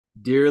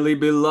Dearly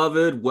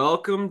beloved,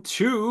 welcome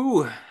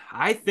to,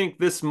 I think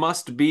this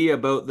must be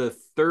about the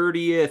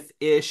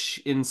 30th-ish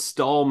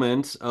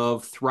installment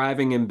of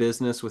Thriving in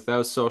Business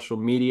Without Social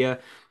Media.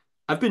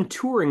 I've been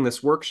touring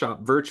this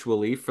workshop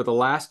virtually for the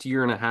last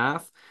year and a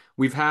half.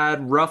 We've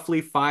had roughly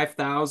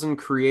 5,000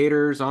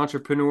 creators,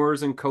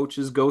 entrepreneurs, and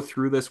coaches go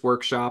through this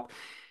workshop.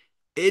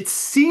 It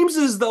seems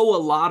as though a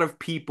lot of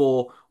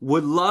people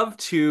would love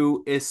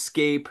to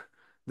escape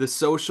the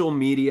social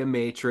media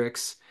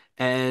matrix,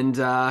 and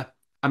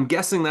I'm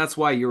guessing that's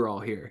why you're all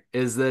here,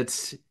 is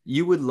that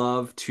you would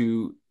love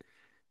to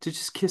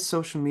just kiss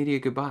social media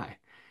goodbye.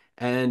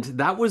 And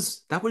that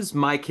was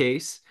my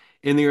case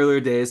in the earlier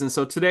days. And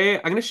so today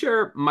I'm going to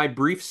share my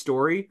brief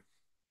story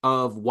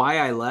of why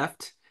I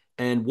left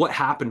and what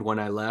happened when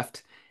I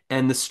left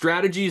and the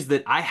strategies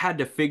that I had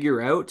to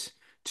figure out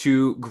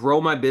to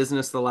grow my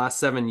business the last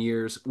 7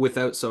 years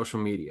without social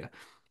media.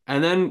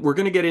 And then we're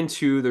going to get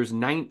into there's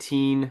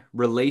 19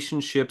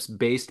 relationships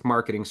based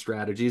marketing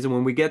strategies. And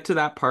when we get to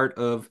that part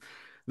of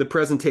the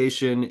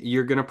presentation,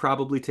 you're going to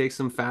probably take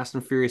some fast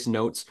and furious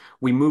notes.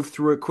 We move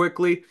through it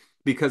quickly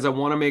because I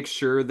want to make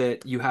sure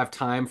that you have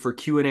time for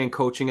Q&A and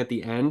coaching at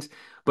the end.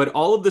 But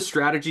all of the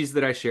strategies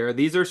that I share,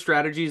 these are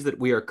strategies that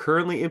we are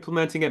currently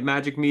implementing at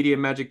Majik Media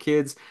and Majik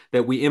Kids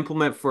that we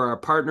implement for our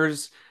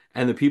partners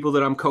and the people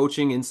that I'm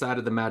coaching inside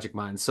of the Majik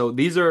Mind. So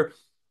these are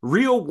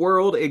real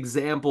world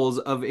examples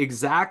of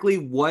exactly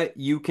what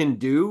you can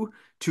do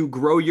to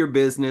grow your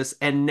business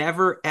and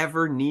never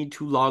ever need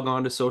to log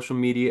on to social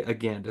media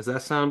again. Does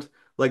that sound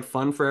like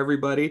fun for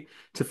everybody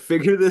to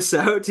figure this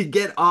out, to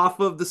get off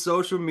of the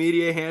social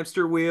media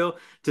hamster wheel,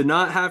 to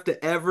not have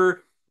to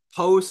ever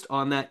post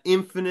on that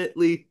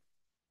infinitely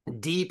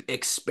deep,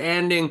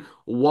 expanding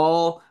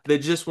wall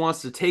that just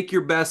wants to take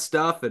your best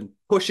stuff and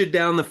push it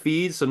down the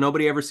feed so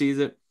nobody ever sees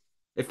it?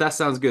 If that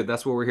sounds good,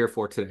 that's what we're here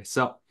for today.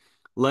 So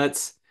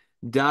let's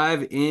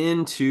dive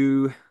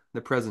into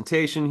the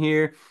presentation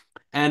here.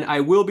 And I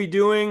will be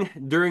doing,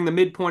 during the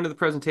midpoint of the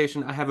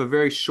presentation, I have a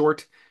very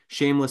short,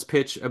 shameless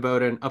pitch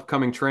about an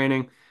upcoming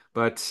training,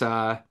 but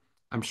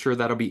I'm sure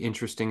that'll be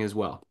interesting as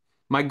well.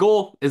 My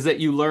goal is that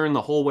you learn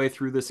the whole way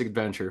through this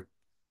adventure.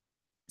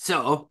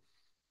 So,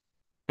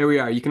 here we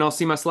are. You can all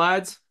see my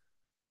slides.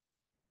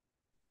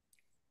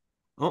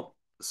 Oh,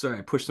 sorry,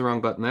 I pushed the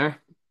wrong button there.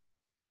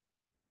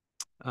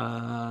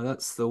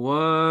 That's the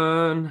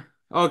one.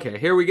 Okay,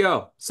 here we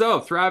go. So,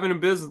 thriving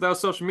in business without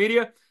social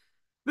media.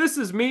 This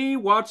is me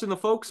watching the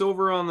folks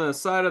over on the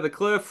side of the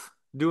cliff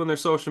doing their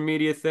social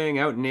media thing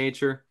out in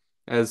nature,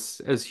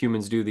 as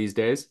humans do these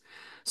days.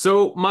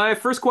 So, my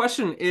first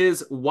question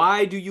is,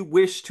 why do you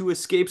wish to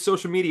escape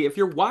social media? If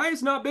your why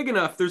is not big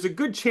enough, there's a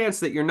good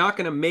chance that you're not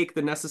going to make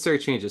the necessary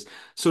changes.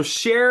 So,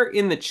 share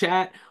in the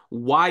chat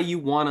why you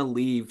want to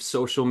leave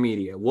social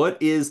media.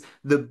 What is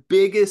the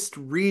biggest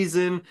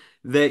reason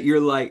that you're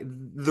like,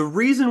 the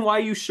reason why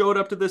you showed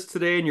up to this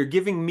today and you're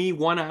giving me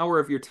 1 hour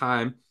of your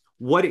time?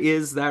 What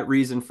is that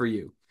reason for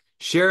you?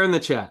 Share in the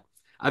chat.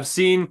 I've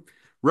seen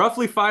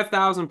roughly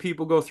 5,000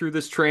 people go through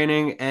this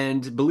training,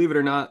 and believe it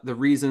or not, the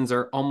reasons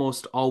are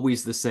almost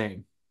always the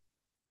same.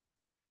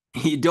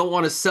 You don't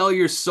want to sell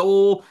your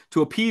soul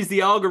to appease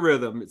the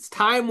algorithm. It's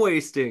time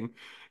wasting.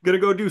 Gonna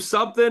go do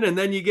something, and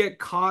then you get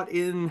caught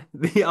in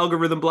the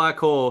algorithm black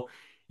hole.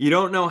 You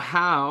don't know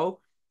how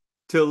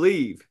to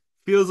leave.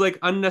 Feels like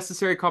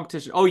unnecessary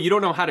competition. Oh, you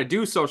don't know how to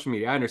do social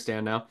media. I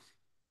understand now.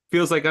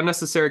 Feels like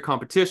unnecessary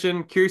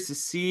competition. Curious to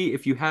see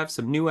if you have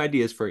some new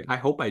ideas for you. I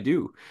hope I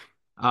do.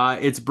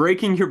 It's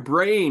breaking your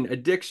brain,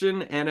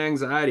 addiction, and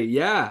anxiety.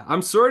 Yeah,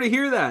 I'm sorry to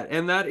hear that.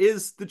 And that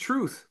is the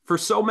truth for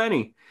so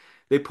many.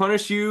 They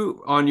punish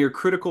you on your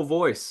critical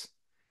voice.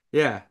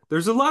 Yeah,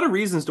 there's a lot of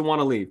reasons to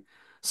want to leave.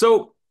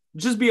 So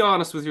just be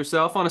honest with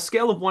yourself. On a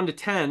scale of 1 to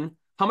 10,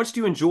 how much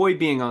do you enjoy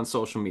being on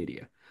social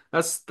media?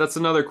 That's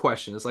another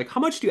question. It's like,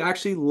 how much do you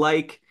actually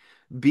like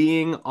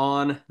being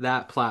on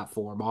that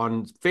platform,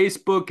 on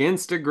Facebook,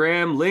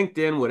 Instagram,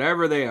 LinkedIn,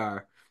 whatever they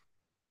are?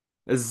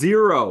 A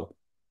 0.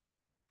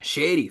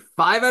 Shady.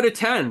 5 out of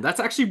 10.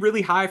 That's actually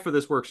really high for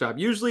this workshop.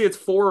 Usually it's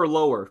 4 or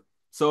lower.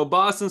 So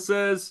Boston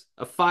says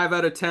a 5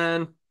 out of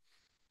 10,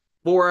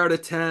 4 out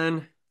of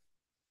 10.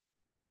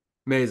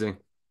 Amazing.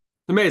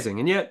 Amazing.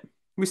 And yet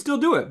we still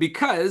do it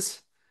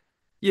because,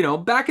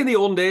 back in the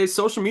olden days,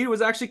 social media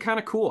was actually kind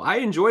of cool. I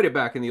enjoyed it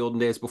back in the olden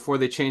days before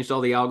they changed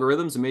all the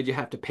algorithms and made you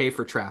have to pay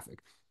for traffic.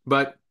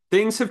 But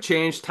things have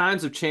changed,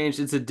 times have changed.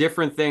 It's a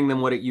different thing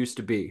than what it used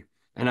to be.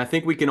 And I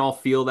think we can all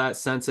feel that,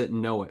 sense it,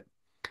 and know it.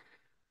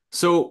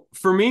 So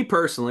for me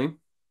personally,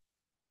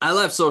 I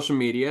left social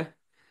media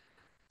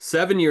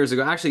 7 years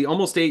ago, actually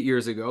almost 8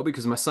 years ago,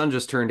 because my son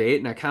just turned 8,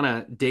 and I kind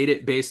of date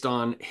it based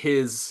on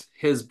his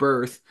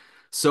birth.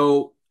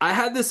 So I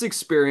had this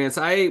experience.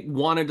 I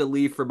wanted to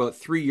leave for about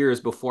 3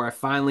 years before I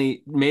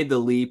finally made the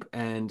leap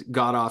and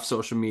got off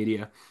social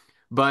media.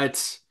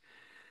 But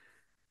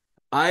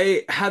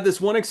I had this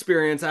one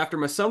experience after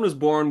my son was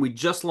born. We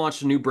just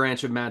launched a new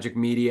branch of Majik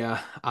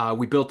Media.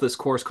 We built this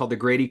course called the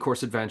Grady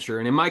Course Adventure.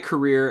 And in my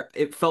career,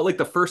 it felt like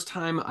the first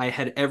time I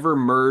had ever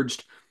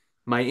merged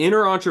my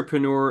inner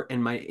entrepreneur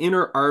and my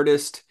inner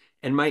artist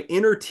and my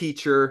inner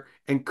teacher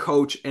and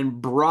coach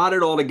and brought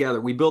it all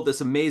together. We built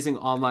this amazing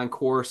online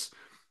course,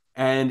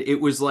 and it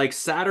was like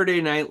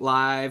Saturday Night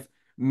Live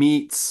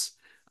meets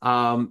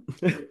um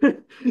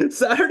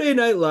Saturday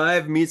Night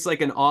Live meets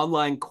like an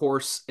online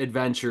course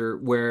adventure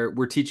where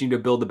we're teaching to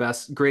build the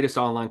best, greatest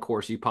online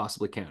course you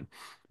possibly can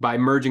by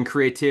merging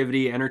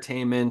creativity,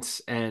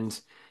 entertainment,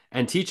 and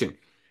teaching.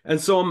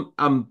 And so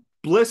I'm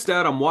blissed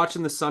out. I'm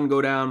watching the sun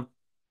go down,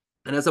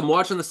 and as I'm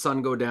watching the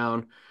sun go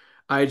down,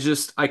 I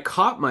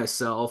caught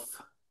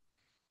myself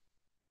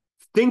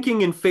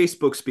thinking in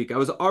Facebook speak. I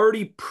was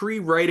already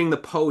pre-writing the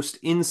post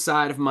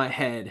inside of my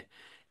head.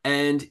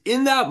 And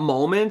in that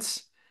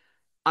moment,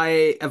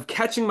 I am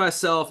catching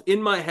myself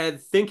in my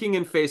head thinking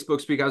in Facebook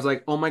speak. I was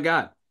like, oh my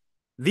God,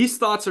 these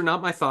thoughts are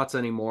not my thoughts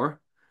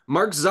anymore.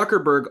 Mark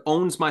Zuckerberg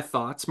owns my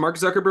thoughts. Mark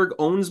Zuckerberg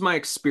owns my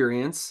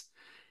experience.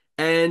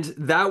 And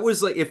that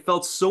was like, it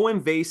felt so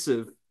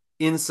invasive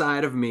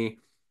inside of me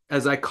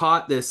as I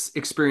caught this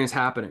experience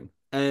happening.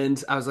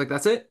 And I was like,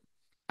 that's it.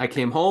 I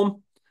came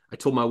home. I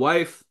told my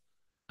wife,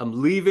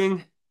 I'm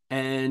leaving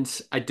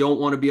and I don't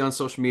want to be on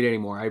social media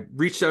anymore. I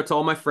reached out to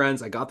all my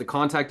friends. I got the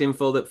contact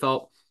info that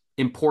felt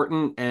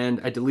important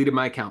and I deleted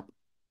my account.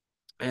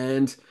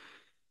 And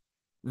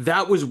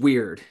that was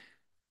weird.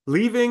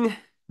 Leaving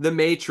the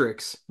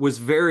Matrix was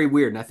very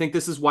weird. And I think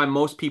this is why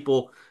most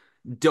people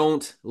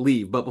don't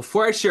leave. But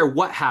before I share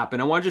what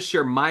happened, I want to just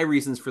share my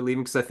reasons for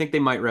leaving because I think they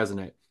might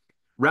resonate.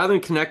 Rather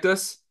than connect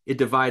us, it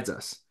divides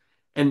us.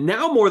 And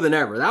now more than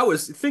ever, that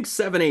was, I think,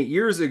 7, 8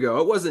 years ago,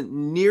 it wasn't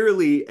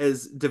nearly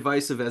as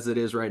divisive as it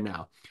is right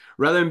now.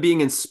 Rather than being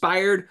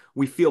inspired,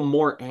 we feel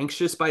more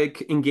anxious by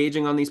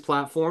engaging on these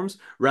platforms.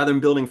 Rather than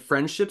building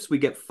friendships, we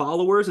get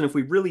followers. And if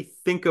we really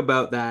think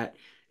about that,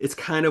 it's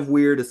kind of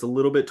weird. It's a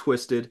little bit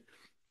twisted.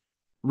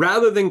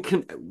 Rather than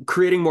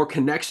creating more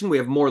connection, we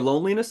have more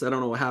loneliness. I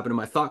don't know what happened to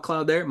my thought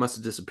cloud there. It must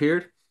have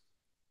disappeared.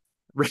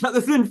 Rather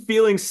than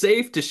feeling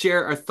safe to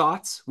share our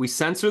thoughts, we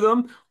censor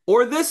them.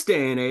 Or this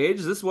day and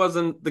age, this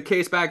wasn't the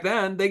case back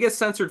then, they get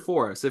censored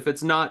for us if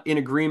it's not in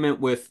agreement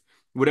with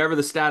whatever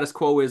the status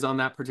quo is on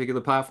that particular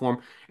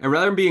platform. And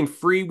rather than being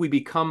free, we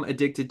become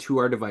addicted to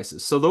our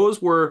devices. So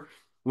those were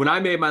when I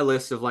made my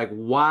list of like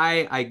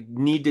why I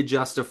need to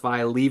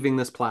justify leaving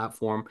this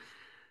platform,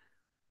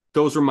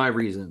 those were my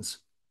reasons.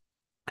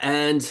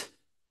 And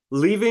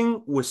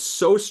leaving was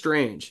so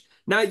strange.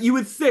 Now, you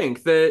would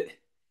think that,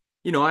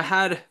 I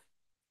had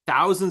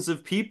thousands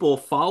of people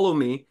follow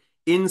me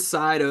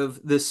inside of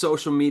this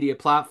social media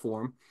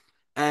platform.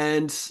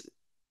 And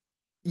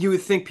you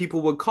would think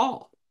people would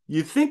call.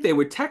 You'd think they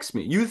would text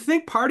me. You'd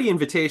think party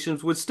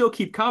invitations would still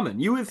keep coming.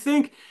 You would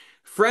think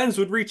friends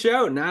would reach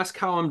out and ask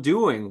how I'm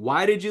doing.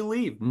 Why did you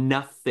leave?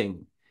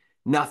 Nothing.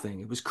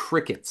 Nothing. It was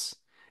crickets.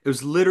 It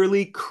was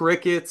literally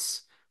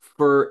crickets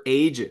for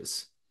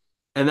ages.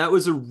 And that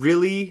was a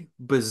really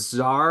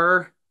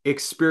bizarre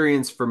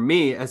experience for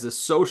me as a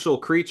social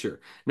creature.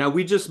 Now,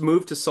 we just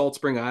moved to Salt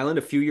Spring Island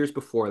a few years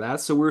before that,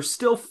 so we're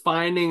still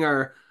finding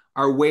our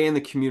way in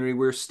the community.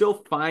 We're still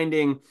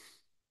finding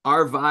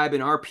our vibe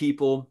and our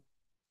people.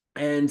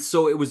 And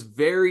so it was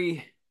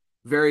very,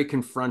 very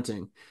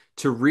confronting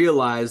to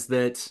realize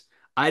that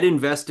I'd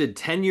invested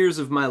 10 years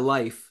of my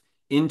life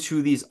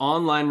into these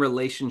online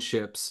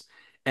relationships.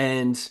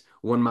 And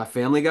when my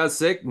family got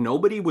sick,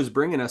 nobody was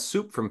bringing us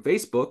soup from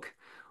Facebook.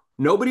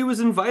 Nobody was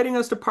inviting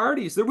us to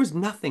parties. There was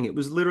nothing. It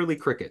was literally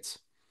crickets.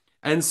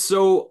 And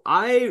so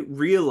I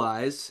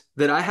realized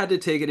that I had to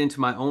take it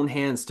into my own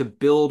hands to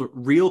build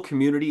real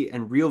community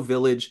and real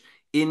village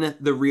in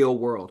the real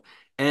world.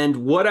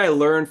 And what I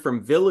learned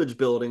from village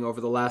building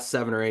over the last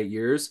 7 or 8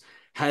 years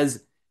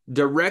has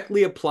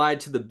directly applied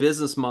to the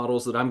business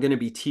models that I'm going to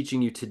be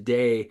teaching you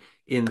today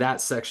in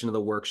that section of the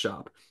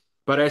workshop.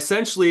 But I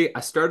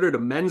started a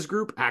men's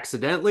group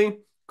accidentally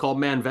called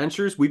Man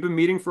Ventures. We've been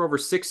meeting for over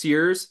 6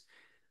 years.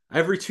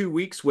 Every 2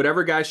 weeks,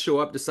 whatever guys show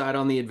up decide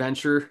on the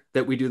adventure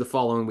that we do the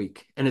following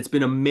week. And it's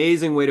been an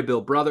amazing way to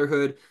build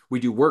brotherhood. We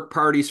do work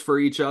parties for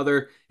each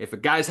other. If a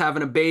guy's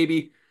having a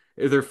baby,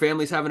 if their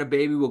family's having a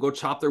baby, we'll go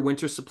chop their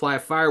winter supply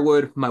of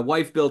firewood. My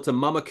wife built a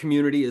mama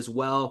community as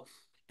well.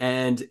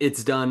 And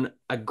it's done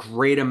a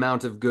great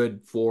amount of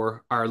good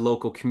for our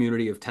local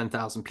community of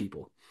 10,000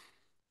 people.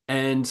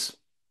 And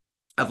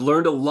I've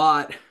learned a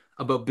lot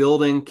about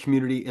building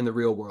community in the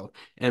real world.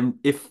 And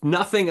if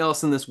nothing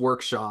else in this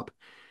workshop,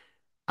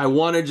 I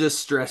want to just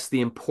stress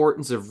the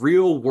importance of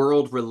real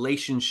world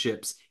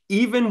relationships,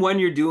 even when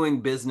you're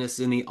doing business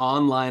in the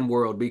online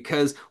world,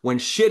 because when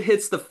shit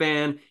hits the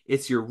fan,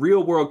 it's your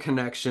real world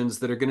connections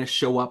that are going to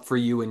show up for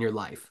you in your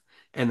life.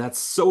 And that's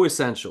so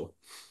essential.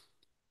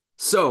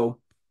 So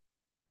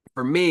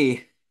for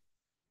me,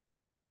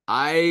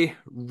 I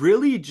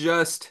really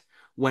just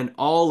went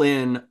all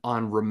in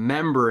on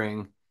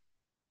remembering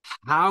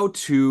how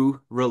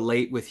to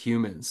relate with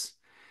humans.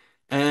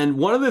 And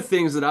one of the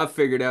things that I've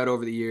figured out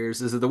over the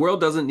years is that the world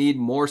doesn't need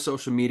more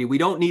social media. We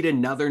don't need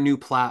another new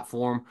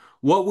platform.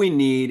 What we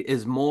need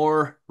is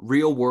more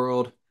real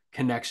world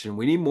connection.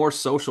 We need more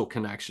social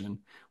connection.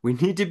 We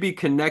need to be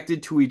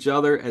connected to each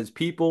other as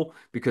people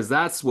because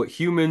that's what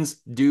humans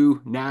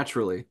do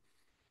naturally.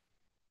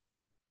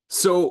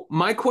 So,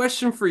 my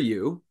question for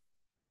you,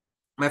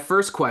 my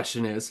first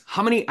question is,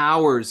 how many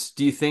hours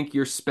do you think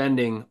you're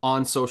spending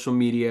on social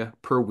media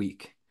per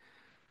week?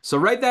 So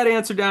write that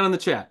answer down in the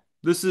chat.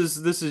 This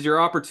is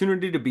your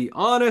opportunity to be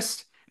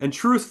honest and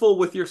truthful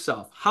with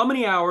yourself. How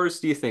many hours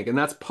do you think? And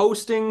that's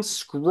posting,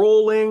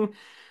 scrolling,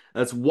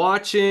 that's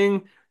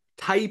watching,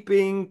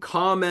 typing,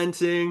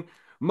 commenting.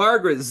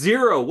 Margaret,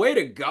 0. Way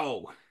to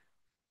go.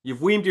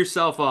 You've weaned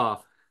yourself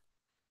off.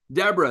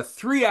 Deborah,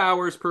 3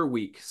 hours per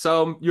week.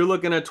 So you're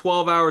looking at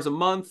 12 hours a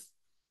month,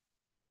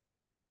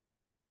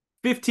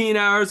 15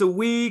 hours a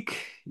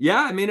week.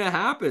 Yeah, I mean, it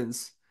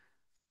happens.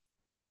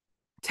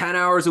 10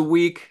 hours a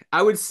week.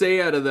 I would say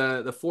out of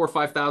the 4 or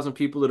 5 thousand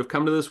people that have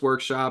come to this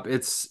workshop,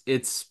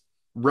 it's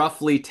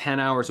roughly 10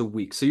 hours a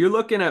week. So you're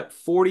looking at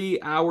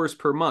 40 hours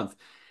per month.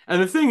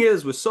 And the thing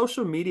is, with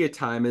social media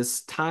time,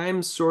 is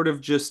time sort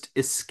of just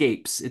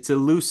escapes. It's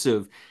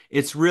elusive.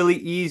 It's really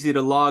easy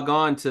to log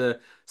on to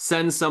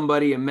send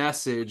somebody a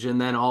message, and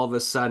then all of a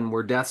sudden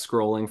we're death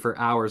scrolling for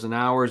hours and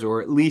hours,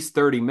 or at least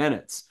 30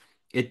 minutes.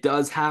 It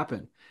does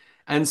happen.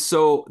 And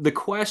so the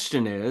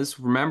question is,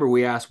 remember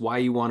we asked why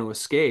you want to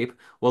escape.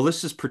 Well,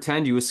 let's just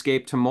pretend you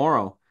escape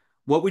tomorrow.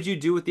 What would you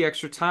do with the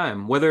extra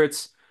time? Whether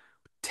it's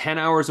 10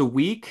 hours a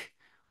week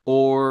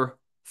or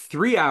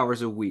 3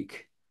 hours a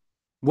week.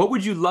 What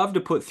would you love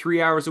to put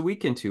 3 hours a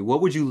week into?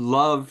 What would you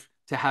love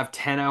to have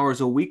 10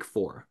 hours a week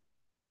for?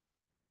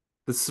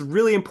 This is a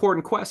really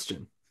important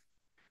question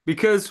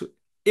because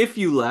if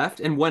you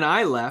left and when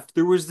I left,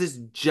 there was this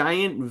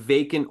giant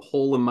vacant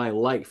hole in my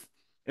life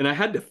and I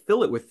had to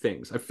fill it with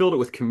things. I filled it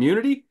with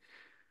community.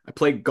 I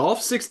played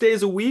golf 6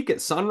 days a week at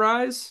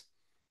sunrise.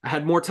 I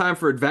had more time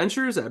for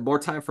adventures. I had more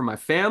time for my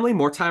family,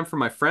 more time for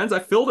my friends. I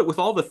filled it with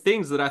all the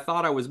things that I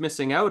thought I was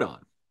missing out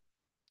on.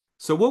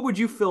 So, what would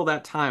you fill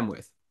that time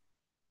with?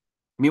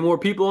 Meet more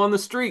people on the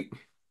street.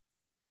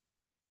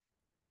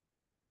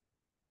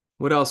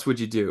 What else would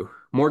you do?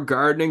 More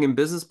gardening and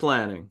business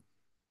planning.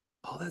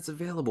 Oh, that's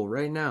available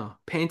right now.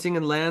 Painting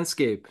and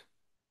landscape.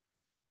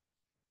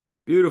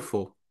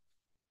 Beautiful.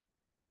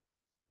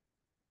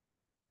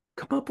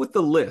 Come up with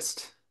the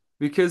list.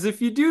 Because if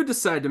you do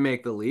decide to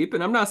make the leap,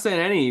 and I'm not saying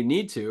any of you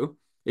need to,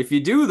 if you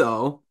do,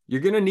 though,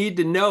 you're going to need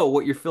to know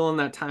what you're filling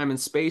that time and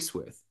space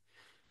with.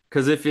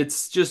 Because if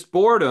it's just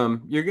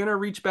boredom, you're going to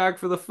reach back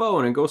for the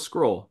phone and go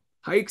scroll.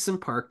 Hikes and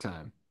park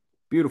time.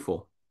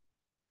 Beautiful.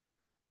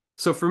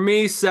 So for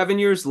me, 7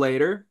 years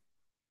later,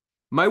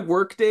 my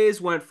work days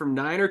went from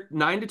 9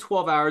 to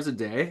 12 hours a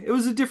day. It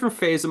was a different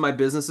phase of my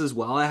business as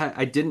well.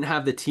 I didn't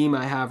have the team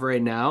I have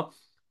right now,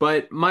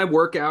 but my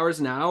work hours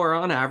now are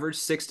on average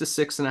 6 to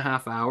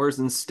 6.5 hours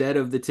instead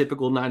of the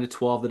typical 9 to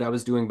 12 that I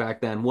was doing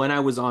back then when I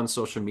was on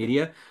social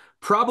media,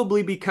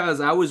 probably because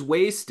I was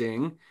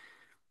wasting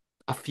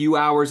a few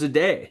hours a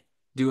day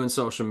doing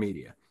social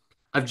media.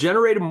 I've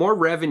generated more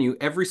revenue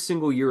every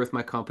single year with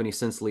my company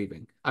since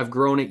leaving. I've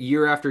grown it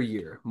year after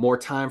year. More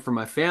time for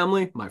my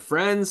family, my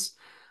friends.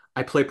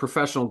 I play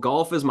professional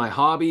golf as my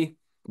hobby,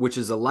 which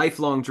is a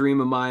lifelong dream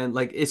of mine.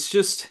 Like, it's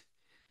just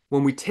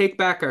when we take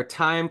back our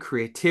time,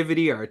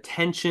 creativity, our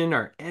attention,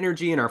 our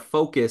energy, and our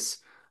focus,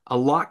 a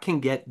lot can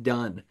get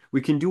done.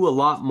 We can do a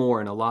lot more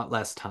in a lot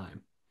less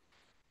time.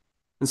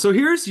 And so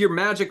here's your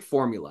magic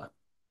formula.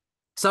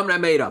 Something I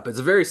made up. It's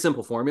a very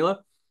simple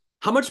formula.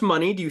 How much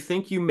money do you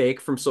think you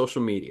make from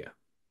social media?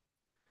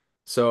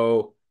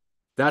 So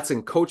that's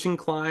in coaching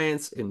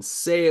clients, in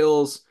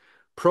sales,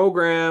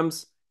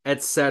 programs,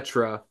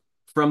 etc.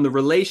 From the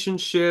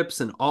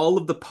relationships and all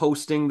of the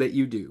posting that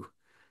you do.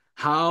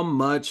 How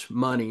much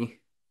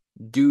money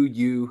do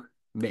you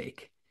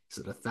make? Is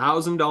it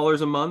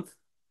 $1,000 a month?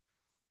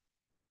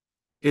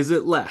 Is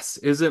it less?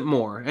 Is it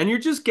more? And you're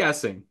just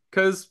guessing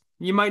because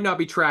you might not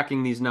be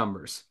tracking these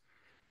numbers.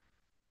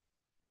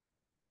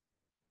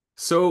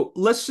 So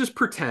let's just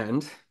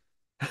pretend.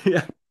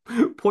 Yeah.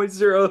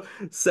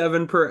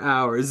 0.07 per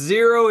hour.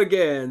 Zero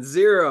again.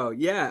 Zero.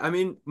 Yeah. I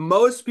mean,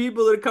 most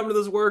people that come to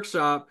this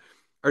workshop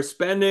are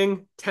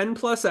spending 10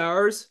 plus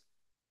hours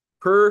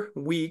per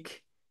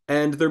week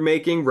and they're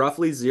making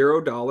roughly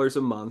 $0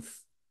 a month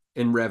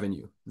in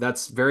revenue.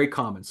 That's very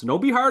common. So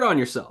don't be hard on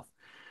yourself.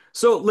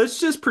 So let's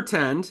just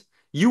pretend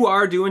you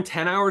are doing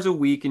 10 hours a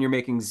week and you're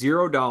making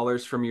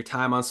 $0 from your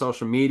time on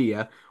social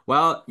media.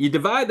 Well, you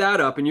divide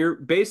that up and you're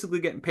basically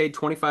getting paid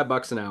 25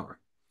 bucks an hour.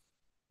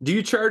 Do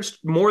you charge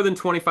more than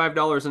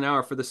 $25 an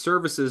hour for the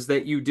services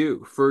that you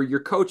do, for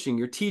your coaching,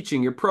 your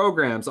teaching, your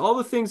programs, all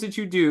the things that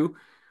you do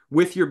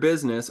with your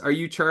business? Are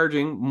you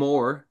charging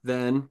more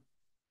than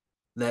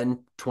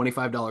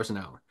 $25 an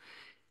hour?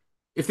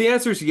 If the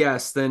answer is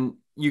yes, then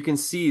you can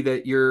see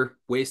that you're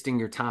wasting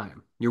your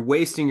time. You're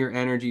wasting your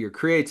energy, your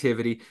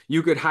creativity.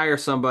 You could hire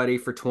somebody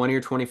for $20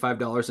 or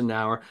 $25 an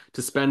hour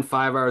to spend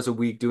 5 hours a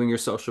week doing your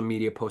social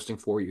media posting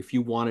for you if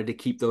you wanted to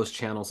keep those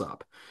channels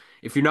up.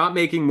 If you're not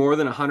making more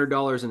than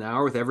 $100 an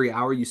hour with every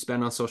hour you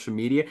spend on social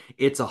media,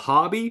 it's a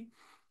hobby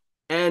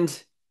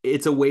and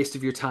it's a waste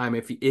of your time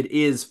if it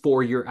is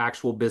for your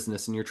actual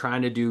business and you're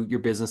trying to do your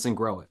business and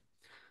grow it.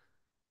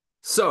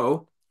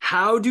 So,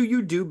 how do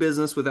you do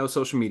business without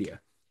social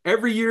media?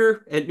 Every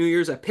year at New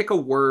Year's, I pick a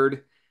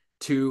word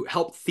to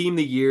help theme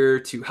the year,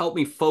 to help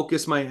me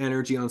focus my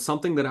energy on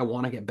something that I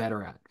want to get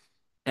better at.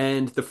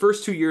 And the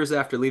first 2 years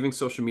after leaving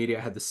social media,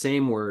 I had the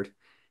same word.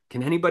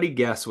 Can anybody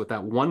guess what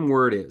that one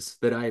word is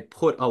that I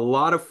put a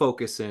lot of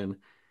focus in?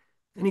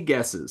 Any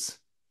guesses?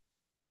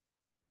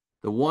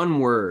 The one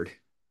word,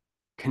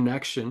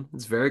 connection.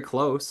 It's very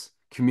close.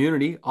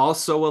 Community,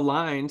 also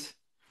aligned,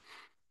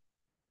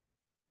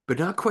 but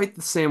not quite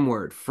the same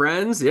word.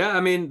 Friends, yeah,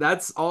 I mean,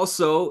 that's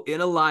also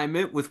in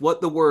alignment with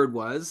what the word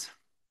was.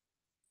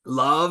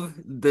 Love,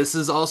 this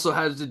is also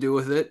has to do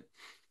with it.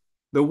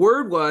 The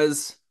word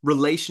was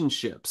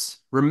relationships.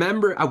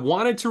 Remember, I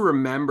wanted to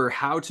remember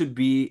how to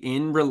be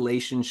in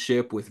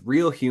relationship with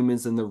real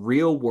humans in the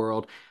real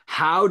world.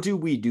 How do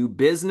we do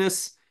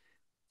business?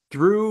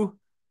 Through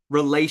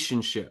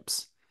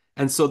relationships.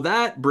 And so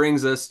that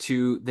brings us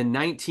to the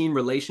 19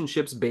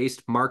 relationships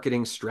based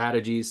marketing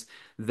strategies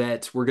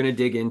that we're going to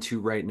dig into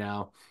right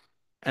now.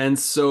 And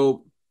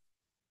so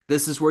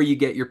this is where you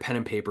get your pen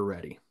and paper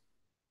ready.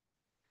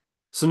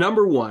 So,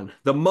 number one,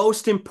 the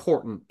most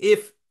important,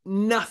 if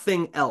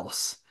nothing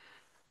else,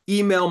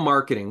 email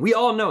marketing. We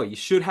all know you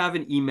should have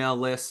an email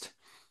list.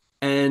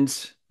 And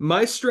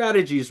my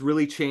strategies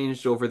really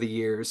changed over the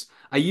years.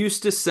 I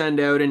used to send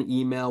out an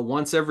email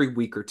once every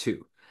week or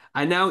two.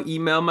 I now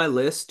email my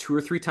list 2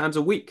 or 3 times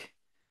a week.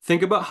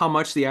 Think about how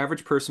much the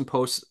average person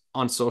posts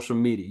on social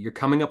media. You're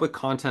coming up with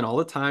content all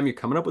the time. You're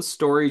coming up with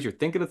stories. You're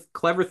thinking of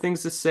clever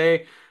things to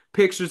say,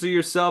 pictures of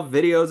yourself,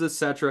 videos,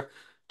 etc.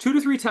 2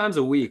 to 3 times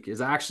a week is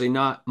actually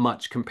not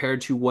much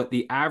compared to what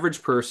the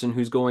average person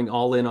who's going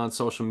all in on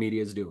social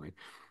media is doing.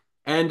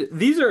 And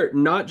these are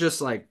not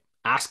just like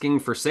asking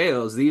for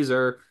sales.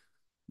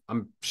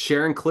 I'm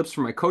sharing clips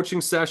from my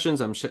coaching sessions.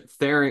 I'm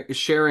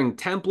sharing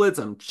templates.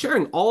 I'm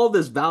sharing all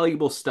this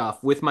valuable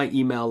stuff with my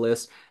email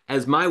list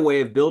as my way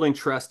of building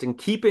trust and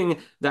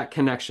keeping that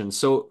connection.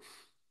 So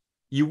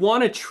you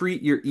want to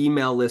treat your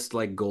email list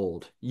like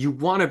gold. You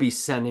want to be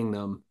sending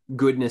them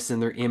goodness in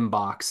their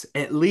inbox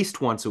at least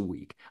once a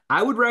week.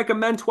 I would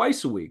recommend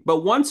twice a week,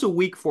 but once a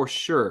week for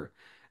sure.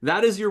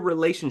 That is your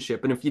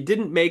relationship. And if you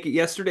didn't make it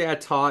yesterday, I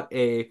taught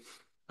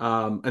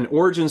an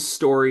origin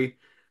story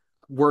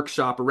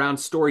workshop around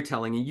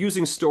storytelling and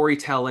using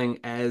storytelling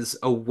as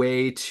a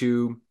way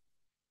to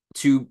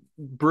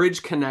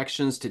bridge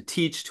connections, to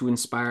teach, to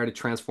inspire, to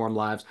transform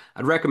lives.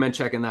 I'd recommend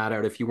checking that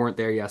out if you weren't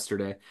there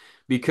yesterday,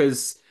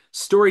 because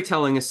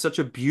storytelling is such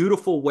a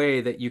beautiful way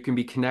that you can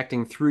be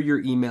connecting through your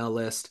email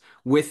list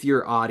with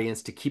your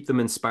audience to keep them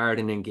inspired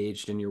and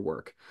engaged in your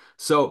work.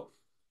 So,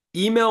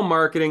 email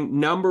marketing,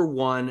 number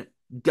one,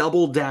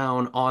 double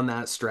down on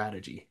that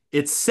strategy.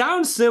 It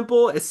sounds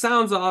simple, it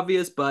sounds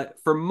obvious, but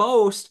for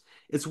most,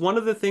 it's one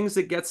of the things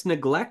that gets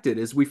neglected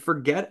is we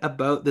forget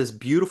about this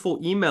beautiful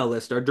email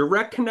list, our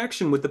direct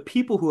connection with the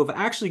people who have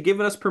actually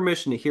given us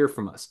permission to hear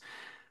from us.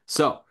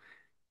 So,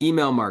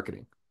 email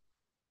marketing.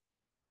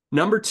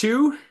 Number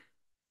two,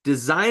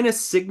 design a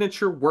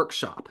signature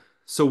workshop.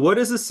 So, what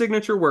is a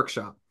signature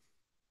workshop?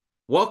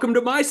 Welcome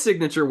to my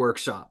signature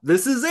workshop.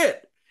 This is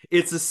it.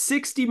 It's a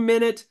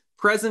 60-minute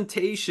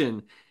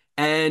presentation,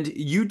 and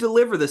you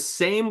deliver the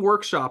same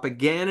workshop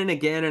again and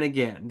again and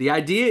again. The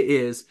idea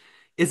is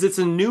it's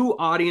a new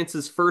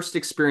audience's first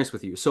experience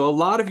with you. So a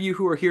lot of you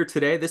who are here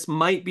today, this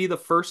might be the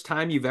first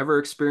time you've ever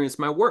experienced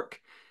my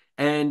work.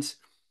 And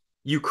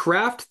you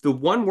craft the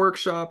one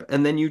workshop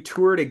and then you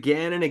tour it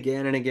again and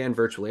again and again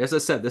virtually. As I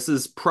said, this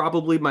is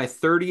probably my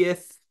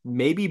 30th,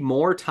 maybe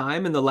more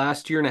time in the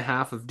last year and a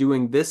half of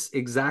doing this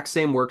exact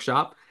same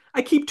workshop.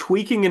 I keep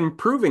tweaking and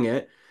improving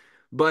it,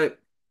 but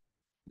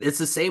it's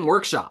the same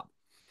workshop.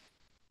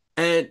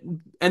 And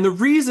the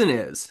reason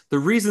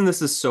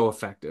this is so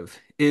effective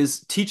is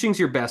teaching's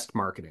your best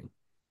marketing.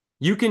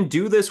 You can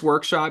do this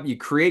workshop, you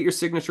create your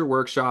signature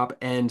workshop,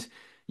 and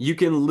you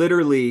can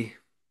literally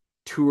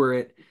tour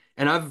it.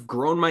 And I've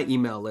grown my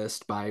email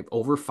list by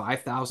over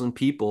 5,000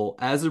 people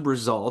as a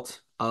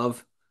result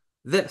of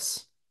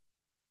this.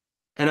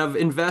 And I've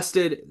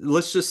invested,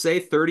 let's just say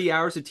 30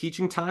 hours of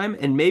teaching time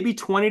and maybe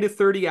 20 to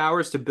 30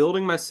 hours to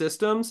building my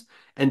systems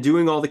and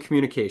doing all the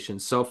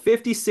communications. So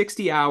 50,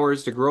 60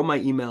 hours to grow my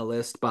email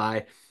list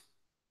by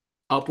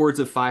upwards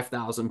of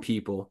 5,000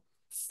 people.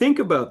 Think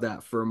about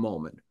that for a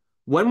moment.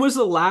 When was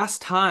the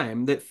last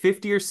time that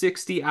 50 or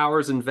 60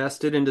 hours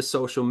invested into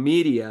social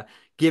media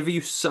give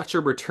you such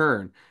a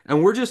return?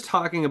 And we're just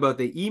talking about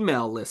the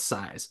email list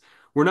size.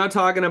 We're not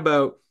talking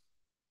about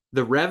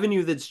the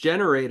revenue that's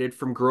generated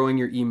from growing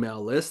your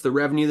email list, the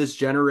revenue that's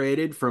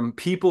generated from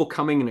people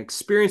coming and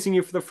experiencing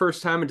you for the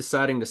first time and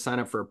deciding to sign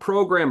up for a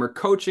program or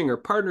coaching or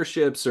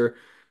partnerships or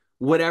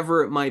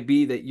whatever it might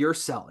be that you're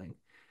selling.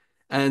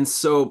 And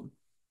so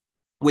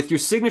with your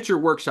signature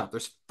workshop,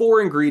 there's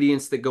 4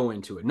 ingredients that go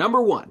into it.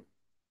 Number one,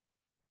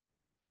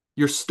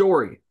 your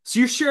story. So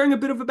you're sharing a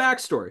bit of a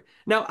backstory.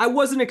 Now, I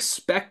wasn't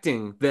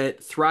expecting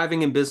that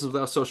thriving in business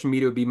without social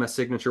media would be my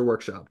signature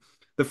workshop.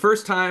 the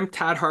first time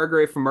Tad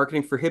Hargrave from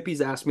Marketing for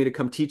Hippies asked me to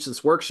come teach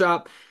this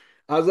workshop,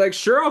 I was like,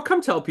 sure, I'll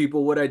come tell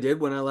people what I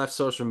did when I left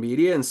social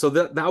media. And so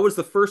that was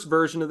the first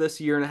version of this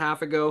a year and a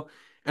half ago.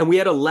 And we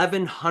had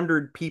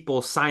 1,100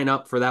 people sign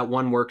up for that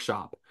one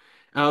workshop.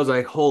 And I was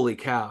like, holy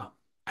cow,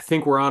 I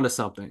think we're onto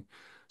something.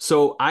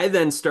 So I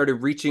then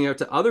started reaching out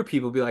to other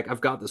people, be like,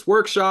 I've got this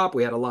workshop.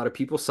 We had a lot of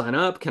people sign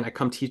up. Can I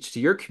come teach to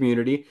your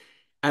community?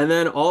 And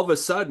then all of a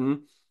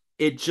sudden,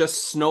 it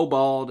just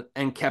snowballed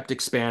and kept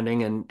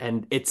expanding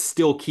and it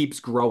still keeps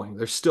growing.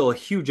 There's still a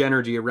huge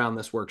energy around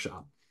this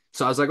workshop.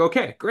 So I was like,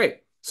 okay, great.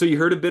 So you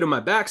heard a bit of my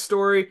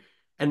backstory,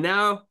 and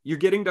now you're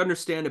getting to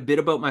understand a bit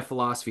about my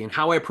philosophy and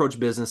how I approach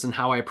business and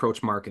how I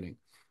approach marketing.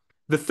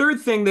 The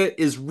third thing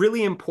that is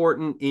really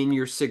important in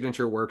your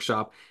signature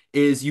workshop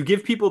is you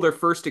give people their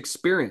first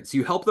experience.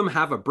 You help them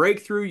have a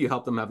breakthrough, you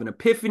help them have an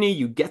epiphany,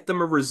 you get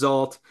them a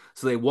result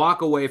so they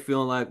walk away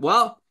feeling like,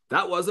 well,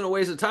 that wasn't a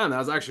waste of time. That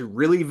was actually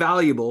really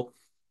valuable.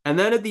 And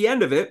then at the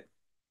end of it,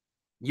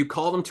 you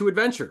call them to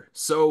adventure.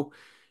 So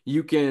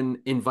you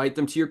can invite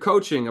them to your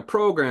coaching, a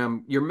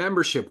program, your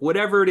membership,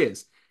 whatever it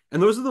is.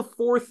 And those are the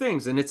four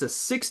things. And it's a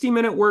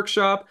 60-minute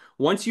workshop.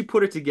 Once you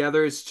put it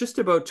together, it's just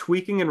about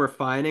tweaking and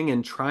refining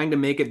and trying to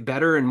make it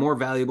better and more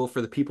valuable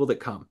for the people that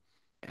come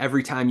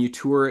every time you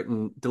tour it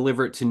and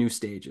deliver it to new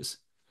stages.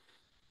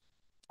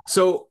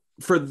 So,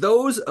 for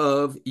those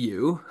of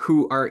you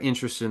who are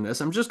interested in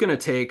this, I'm just going to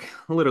take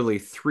literally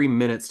 3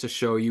 minutes to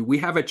show you. We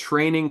have a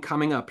training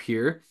coming up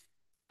here,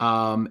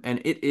 and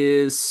it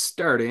is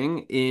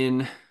starting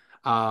in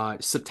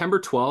September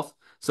 12th.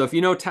 So if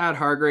you know Tad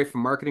Hargrave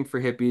from Marketing for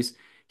Hippies,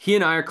 he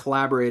and I are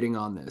collaborating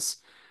on this.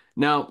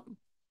 Now,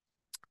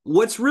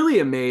 what's really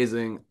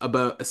amazing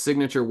about a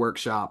signature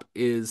workshop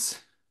is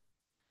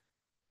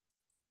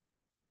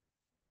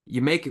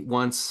you make it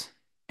once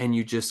and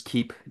you just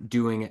keep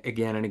doing it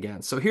again and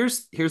again. So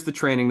here's the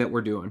training that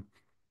we're doing.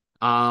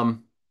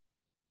 Um,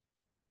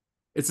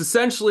 it's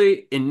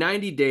essentially in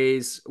 90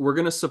 days, we're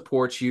going to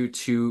support you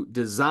to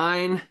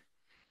design.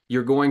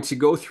 You're going to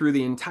go through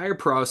the entire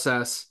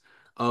process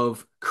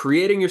of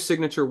creating your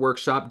signature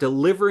workshop,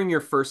 delivering your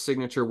first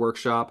signature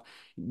workshop,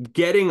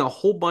 getting a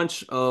whole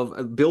bunch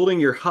of building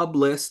your hub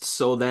list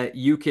so that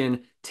you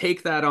can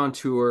take that on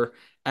tour.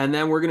 And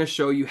then we're going to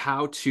show you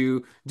how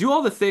to do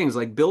all the things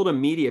like build a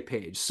media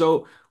page.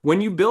 So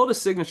when you build a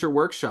signature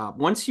workshop,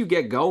 once you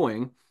get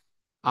going,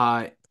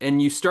 and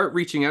you start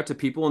reaching out to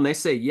people and they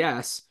say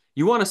yes,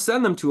 you want to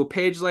send them to a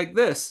page like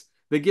this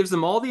that gives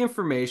them all the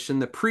information,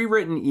 the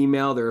pre-written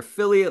email, their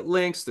affiliate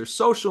links, their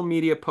social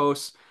media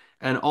posts,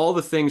 and all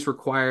the things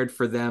required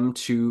for them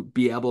to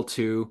be able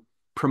to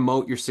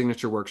promote your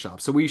signature workshop.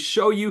 So we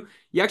show you,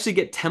 you actually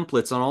get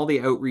templates on all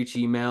the outreach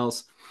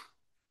emails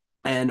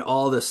and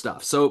all this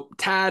stuff. So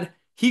Tad,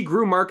 he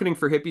grew Marketing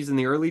for Hippies in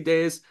the early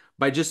days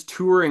by just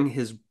touring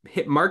his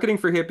Marketing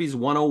for Hippies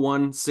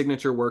 101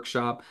 signature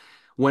workshop.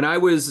 When I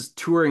was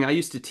touring, I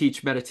used to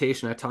teach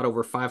meditation. I taught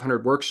over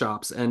 500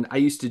 workshops, and I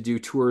used to do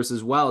tours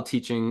as well,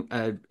 teaching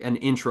an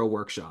intro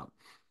workshop.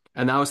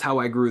 And that was how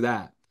I grew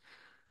that.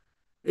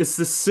 It's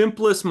the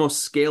simplest,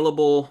 most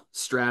scalable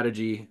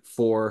strategy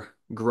for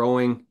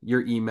growing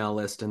your email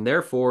list and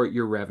therefore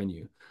your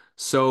revenue.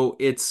 So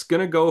it's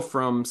going to go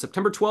from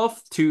September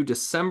 12th to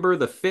December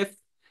the 5th.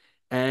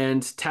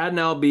 And Tad and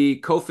I'll be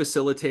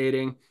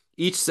co-facilitating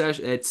each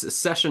session. It's a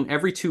session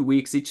every 2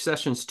 weeks. Each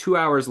session's 2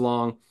 hours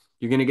long.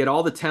 You're going to get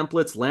all the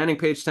templates, landing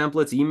page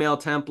templates, email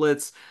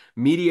templates,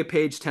 media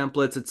page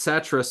templates,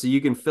 etc. So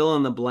you can fill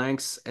in the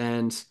blanks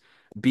and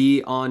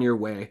be on your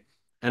way.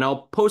 And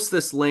I'll post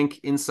this link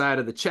inside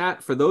of the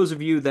chat for those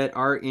of you that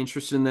are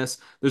interested in this.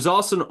 There's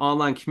also an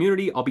online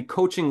community. I'll be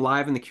coaching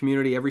live in the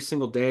community every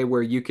single day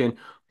where you can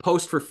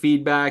post for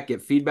feedback,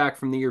 get feedback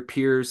from your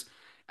peers.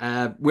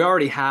 We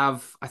already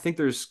have, I think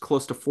there's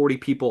close to 40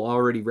 people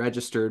already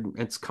registered.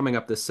 It's coming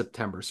up this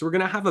September. So we're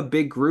going to have a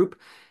big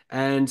group,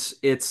 and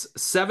it's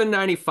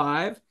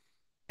 $7.95.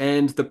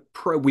 And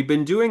we've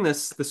been doing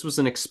this. This was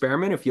an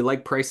experiment. If you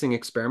like pricing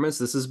experiments,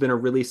 this has been a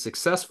really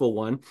successful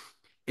one.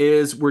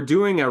 Is we're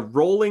doing a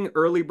rolling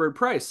early bird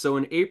price. So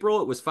in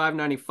April, it was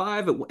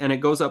 $5.95, and it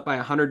goes up by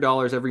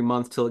 $100 every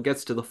month till it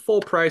gets to the full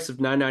price of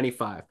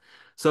 $9.95.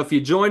 So if you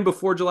join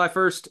before July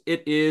 1st,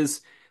 it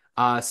is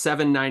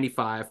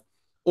 $7.95.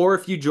 Or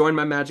if you join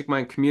my Majik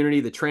Mind community,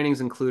 the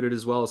training's included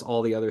as well as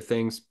all the other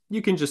things.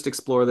 You can just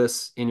explore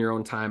this in your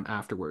own time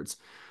afterwards.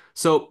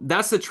 So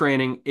that's the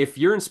training. If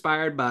you're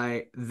inspired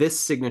by this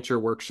signature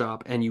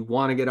workshop and you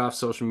want to get off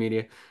social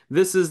media,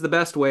 this is the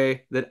best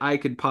way that I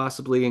could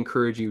possibly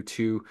encourage you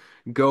to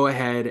go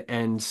ahead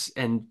and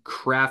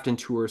craft and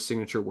tour a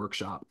signature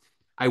workshop.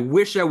 I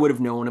wish I would have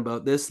known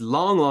about this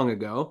long, long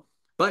ago,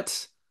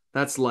 but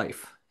that's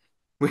life.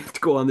 We have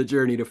to go on the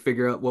journey to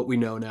figure out what we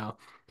know now.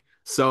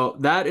 So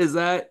that is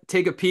that.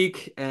 Take a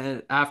peek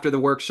after the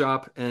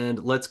workshop,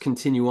 and let's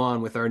continue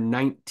on with our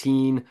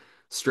 19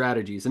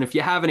 strategies. And if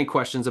you have any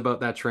questions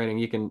about that training,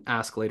 you can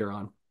ask later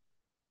on.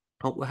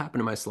 Oh, what happened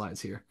to my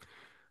slides here?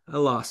 I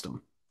lost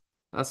them.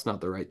 That's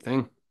not the right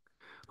thing.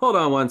 Hold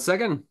on one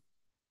second.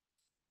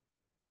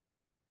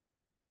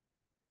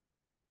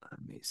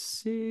 Let me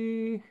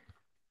see.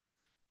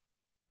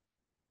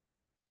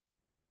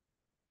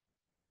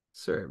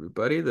 Sorry,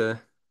 everybody. The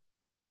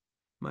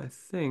my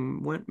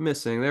thing went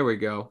missing. There we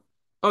go.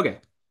 Okay.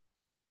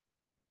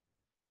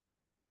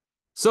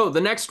 So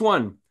the next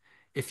one,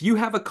 if you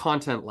have a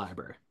content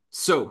library.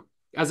 So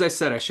as I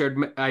said,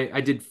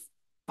 I did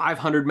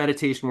 500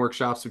 meditation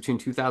workshops between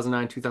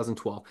 2009 and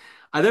 2012.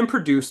 I then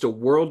produced a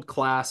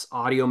world-class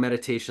audio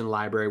meditation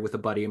library with a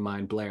buddy of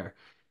mine, Blair.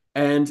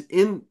 And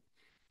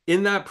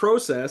in that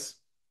process,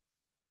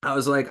 I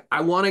was like,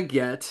 I want to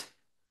get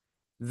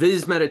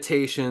these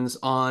meditations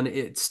on.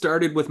 It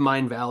started with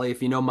Mind Valley.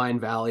 If you know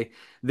Mind Valley,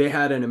 they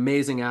had an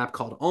amazing app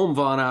called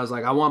Omvana. I was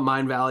like, I want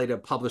Mind Valley to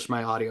publish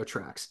my audio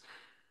tracks.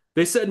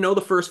 They said no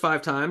the first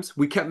 5 times.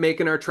 We kept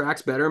making our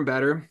tracks better and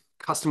better,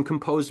 custom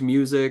composed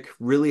music,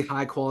 really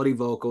high quality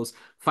vocals.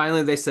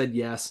 Finally, they said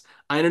yes.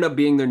 I ended up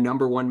being their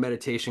 #1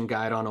 meditation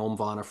guide on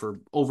Omvana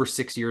for over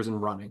 6 years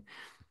and running.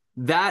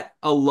 That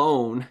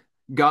alone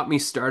got me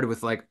started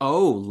with like,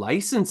 oh,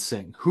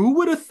 licensing. Who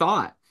would have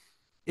thought?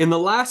 In the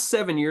last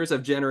 7 years,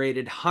 I've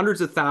generated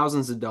hundreds of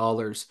thousands of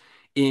dollars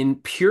in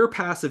pure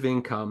passive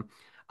income.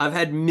 I've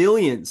had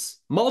millions,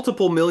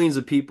 multiple millions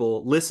of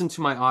people listen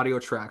to my audio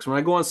tracks. When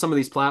I go on some of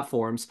these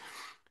platforms,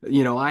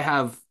 I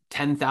have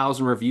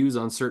 10,000 reviews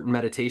on certain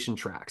meditation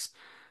tracks.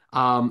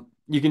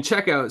 You can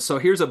check out. So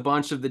here's a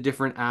bunch of the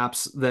different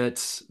apps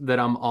that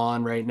I'm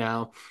on right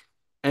now.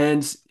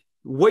 And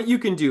what you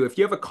can do, if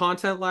you have a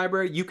content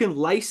library, you can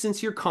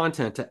license your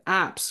content to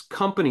apps,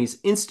 companies,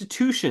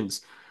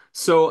 institutions.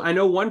 So I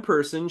know one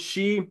person,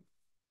 she's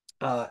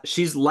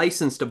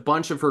licensed a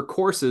bunch of her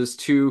courses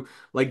to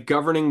like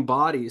governing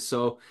bodies.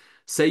 So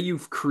say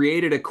you've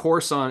created a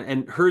course on,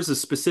 and hers is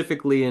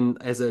specifically in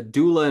as a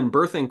doula and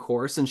birthing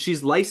course, and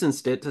she's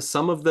licensed it to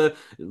some of the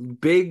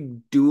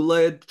big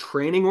doula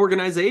training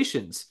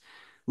organizations.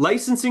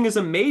 Licensing is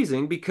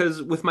amazing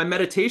because with my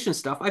meditation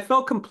stuff, I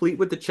felt complete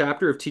with the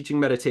chapter of teaching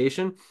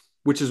meditation,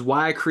 which is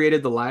why I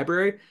created the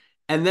library.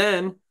 And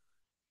then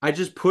I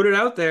just put it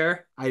out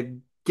there. I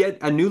get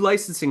a new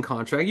licensing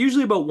contract,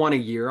 usually about one a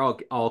year.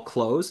 I'll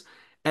close,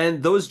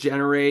 and those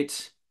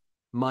generate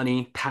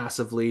money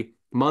passively,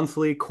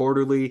 monthly,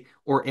 quarterly,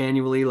 or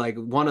annually. Like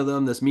one of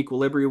them, this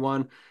Mequilibria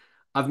one,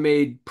 I've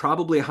made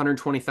probably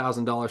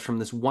 $120,000 from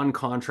this one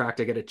contract.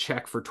 I get a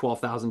check for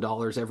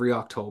 $12,000 every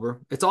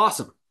October. It's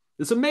awesome.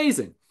 It's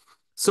amazing.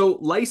 So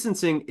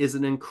licensing is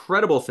an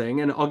incredible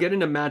thing, and I'll get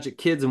into Magic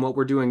Kids and what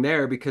we're doing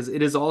there because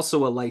it is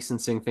also a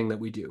licensing thing that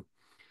we do.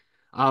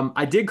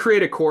 I did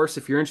create a course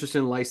if you're interested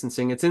in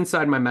licensing. It's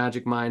inside my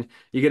Majik Mind.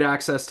 You get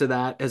access to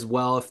that as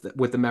well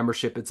with the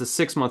membership. It's a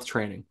 6-month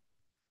training.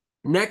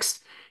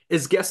 Next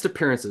is guest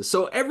appearances.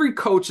 So every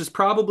coach is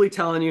probably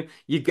telling you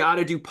you got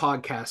to do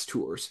podcast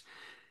tours.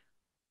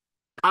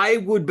 I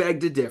would beg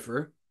to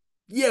differ.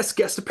 Yes,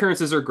 guest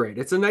appearances are great.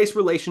 It's a nice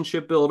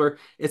relationship builder.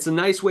 It's a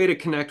nice way to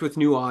connect with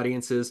new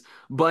audiences,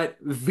 but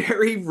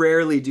very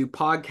rarely do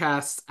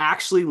podcasts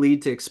actually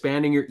lead to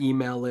expanding your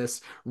email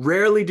list.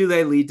 Rarely do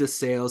they lead to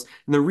sales.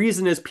 And the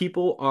reason is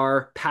people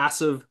are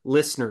passive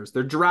listeners.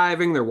 They're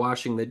driving, they're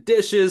washing the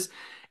dishes.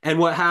 And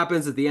what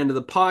happens at the end of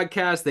the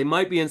podcast, they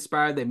might be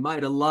inspired. They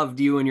might have loved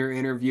you in your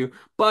interview,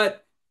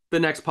 but the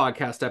next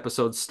podcast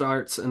episode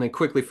starts and they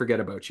quickly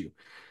forget about you.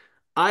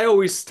 I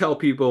always tell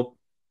people,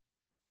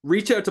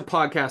 reach out to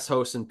podcast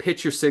hosts and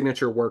pitch your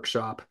signature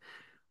workshop.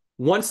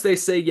 Once they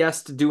say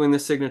yes to doing the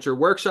signature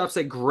workshop,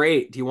 say,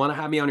 great. Do you want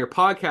to have me on your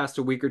podcast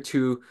a week or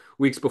 2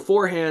 weeks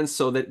beforehand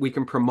so that we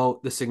can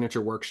promote the signature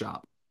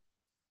workshop?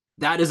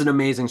 That is an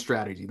amazing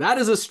strategy. That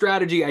is a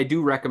strategy I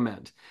do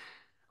recommend.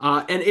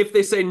 And if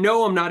they say,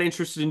 no, I'm not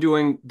interested in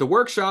doing the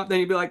workshop, then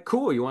you'd be like,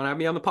 cool, you want to have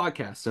me on the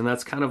podcast? And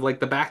that's kind of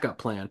like the backup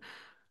plan.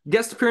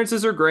 Guest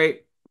appearances are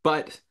great,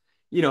 but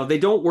they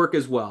don't work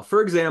as well.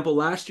 For example,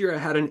 last year I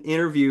had an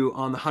interview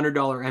on the $100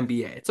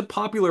 MBA. It's a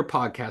popular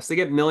podcast. They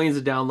get millions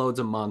of downloads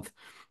a month.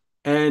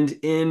 And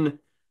in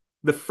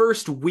the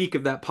first week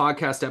of that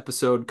podcast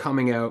episode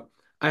coming out,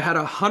 I had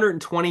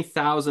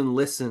 120,000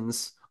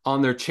 listens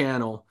on their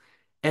channel,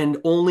 and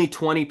only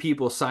 20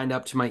 people signed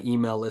up to my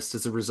email list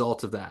as a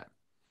result of that.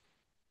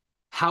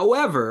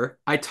 However,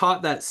 I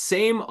taught that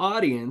same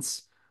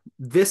audience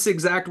this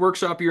exact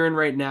workshop you're in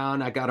right now,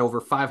 and I got over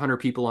 500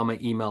 people on my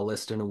email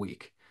list in a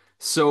week.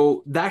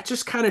 So that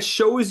just kind of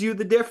shows you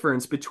the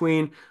difference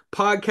between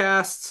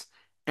podcasts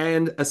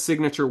and a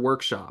signature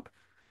workshop.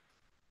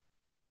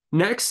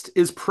 Next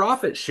is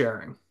profit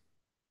sharing.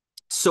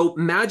 So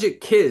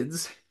Magic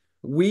Kids,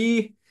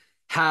 we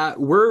have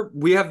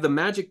the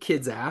Magic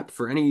Kids app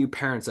for any of you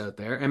parents out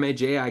there,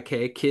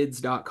 MAJIK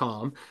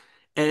kids.com,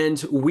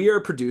 and we are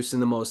producing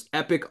the most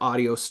epic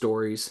audio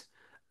stories,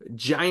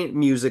 giant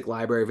music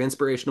library of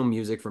inspirational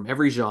music from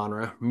every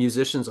genre,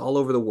 musicians all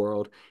over the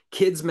world,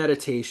 kids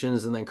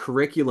meditations, and then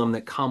curriculum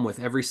that come with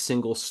every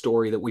single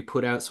story that we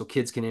put out so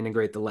kids can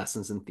integrate the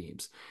lessons and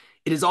themes.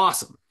 It is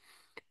awesome.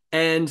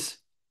 And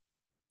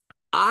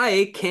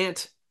I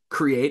can't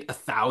create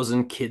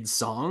 1,000 kids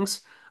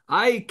songs.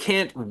 I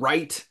can't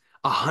write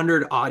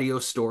 100 audio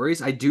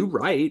stories. I do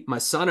write. My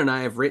son and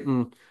I have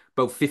written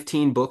about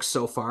 15 books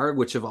so far,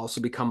 which have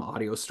also become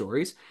audio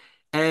stories.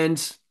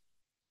 And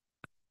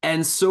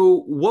and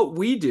so what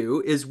we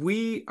do is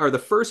we are the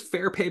first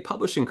fair pay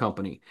publishing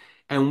company,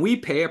 and we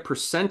pay a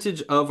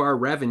percentage of our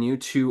revenue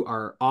to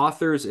our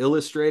authors,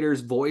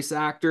 illustrators, voice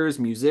actors,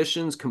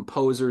 musicians,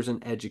 composers,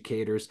 and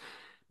educators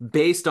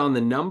based on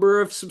the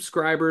number of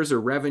subscribers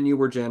or revenue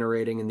we're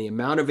generating and the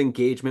amount of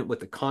engagement with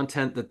the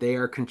content that they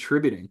are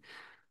contributing.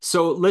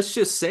 So let's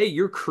just say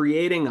you're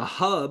creating a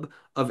hub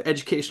of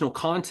educational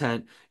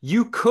content.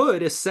 You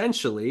could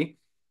essentially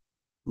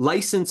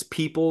license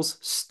people's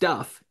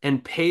stuff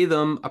and pay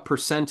them a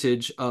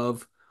percentage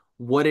of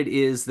what it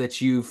is that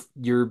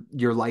you're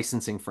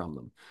licensing from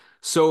them.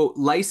 So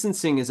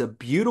licensing is a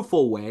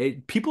beautiful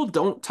way. People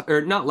don't,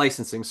 or not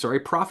licensing,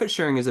 sorry, profit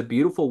sharing is a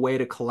beautiful way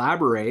to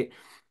collaborate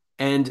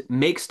and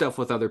make stuff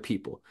with other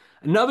people.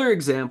 Another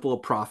example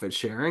of profit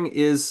sharing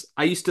is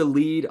I used to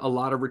lead a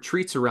lot of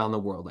retreats around the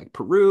world, like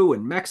Peru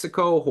and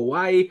Mexico,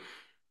 Hawaii,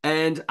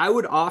 and I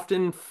would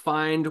often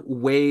find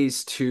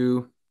ways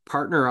to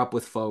partner up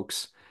with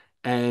folks,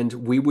 and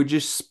we would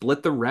just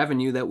split the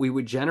revenue that we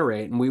would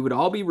generate, and we would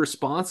all be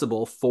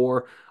responsible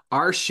for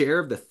our share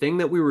of the thing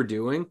that we were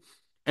doing.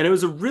 And it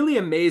was a really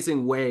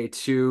amazing way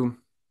to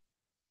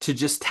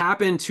just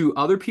tap into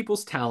other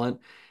people's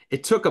talent.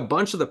 It took a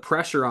bunch of the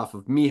pressure off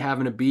of me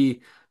having to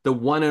be the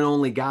one and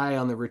only guy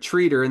on the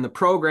retreat or in the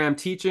program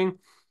teaching.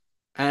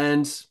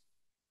 And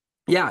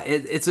yeah,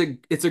 it's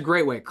a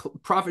great way.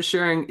 Profit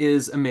sharing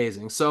is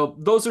amazing. So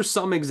those are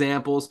some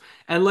examples.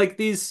 And like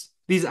these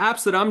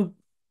apps that I'm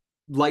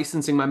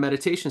licensing my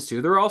meditations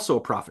to, they're also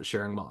a profit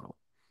sharing model.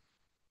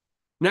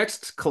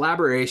 Next,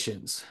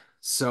 collaborations.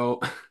 So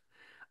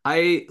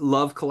I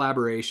love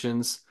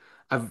collaborations.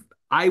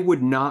 I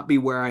would not be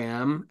where I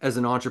am as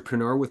an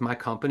entrepreneur with my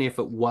company if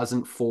it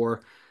wasn't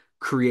for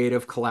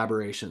creative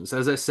collaborations.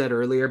 As I said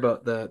earlier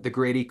about the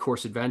Great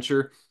E-Course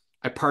Adventure,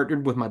 I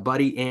partnered with my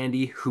buddy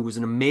Andy, who was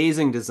an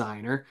amazing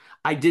designer.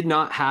 I did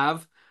not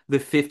have the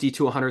 $50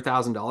 to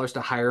 $100,000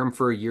 to hire him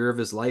for a year of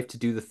his life to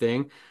do the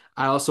thing.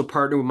 I also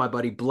partnered with my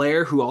buddy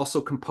Blair, who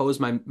also composed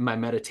my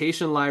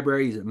meditation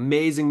library. He's an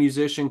amazing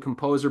musician,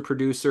 composer,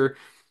 producer.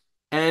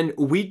 And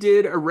we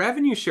did a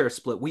revenue share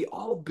split. We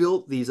all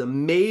built these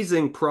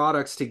amazing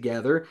products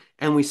together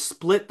and we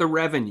split the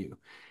revenue.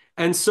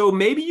 And so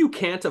maybe you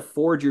can't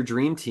afford your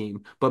dream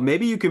team, but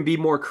maybe you can be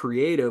more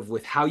creative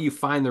with how you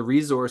find the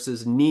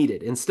resources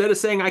needed. Instead of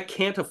saying, I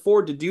can't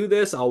afford to do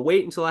this, I'll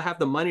wait until I have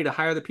the money to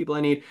hire the people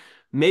I need.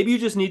 Maybe you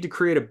just need to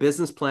create a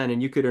business plan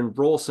and you could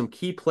enroll some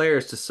key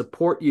players to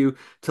support you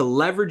to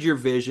leverage your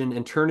vision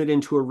and turn it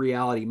into a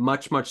reality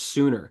much, much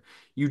sooner.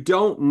 You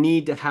don't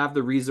need to have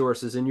the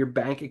resources in your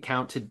bank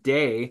account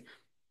today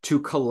to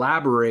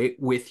collaborate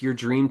with your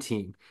dream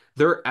team.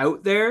 They're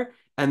out there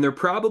and they're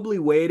probably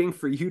waiting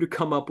for you to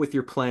come up with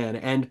your plan.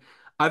 And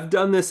I've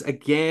done this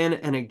again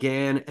and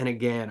again and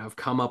again. I've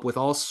come up with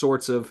all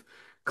sorts of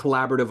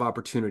collaborative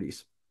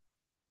opportunities.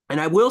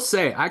 And I will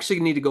say, I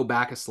actually need to go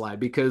back a slide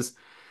because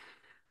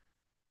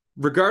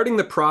regarding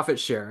the profit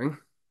sharing,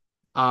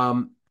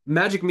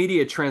 Majik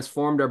Media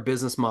transformed our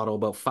business model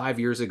about 5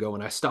 years ago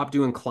when I stopped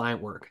doing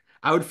client work.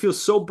 I would feel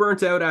so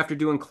burnt out after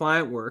doing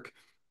client work.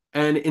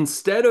 And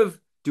instead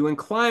of doing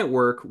client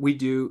work, we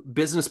do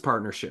business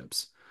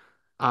partnerships.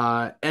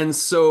 And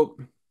so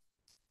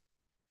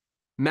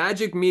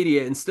Majik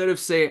Media, instead of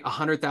say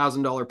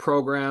 $100,000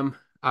 program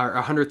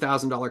or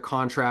 $100,000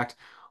 contract,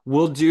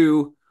 we'll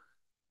do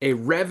a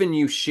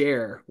revenue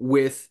share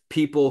with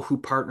people who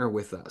partner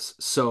with us.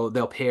 So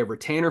they'll pay a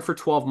retainer for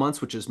 12 months,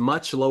 which is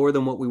much lower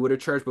than what we would have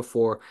charged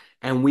before.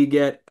 And we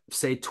get,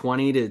 say,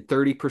 20 to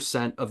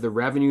 30% of the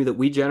revenue that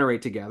we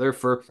generate together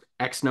for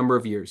X number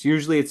of years.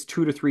 Usually it's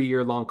 2 to 3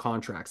 year long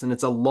contracts. And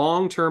it's a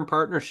long-term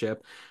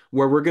partnership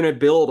where we're going to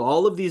build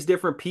all of these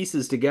different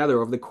pieces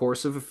together over the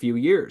course of a few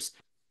years.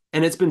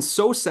 And it's been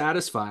so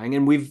satisfying.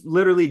 And we've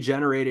literally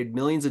generated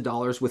millions of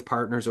dollars with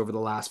partners over the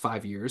last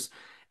 5 years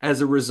as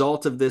a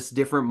result of this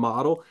different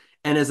model.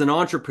 And as an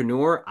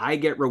entrepreneur, I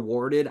get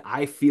rewarded.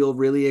 I feel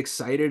really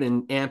excited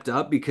and amped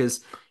up because,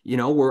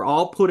 we're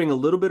all putting a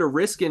little bit of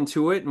risk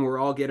into it and we're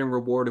all getting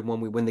rewarded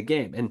when we win the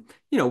game. And,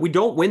 we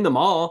don't win them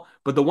all,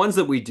 but the ones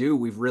that we do,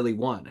 we've really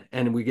won.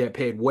 And we get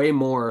paid way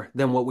more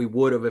than what we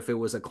would have if it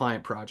was a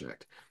client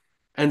project.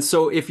 And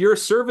so if you're a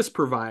service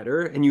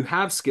provider and you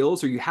have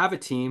skills or you have a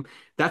team,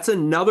 that's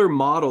another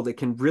model that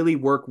can really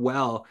work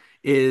well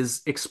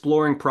is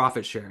exploring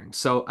profit sharing.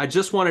 So I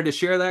just wanted to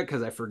share that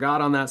because I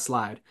forgot on that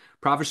slide.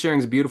 Profit sharing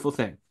is a beautiful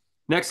thing.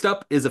 Next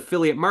up is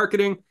affiliate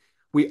marketing.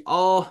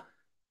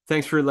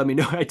 Thanks for letting me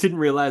know. I didn't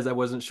realize I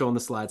wasn't showing the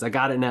slides. I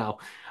got it now.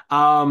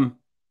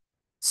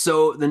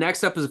 So the next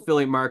step is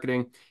affiliate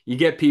marketing. You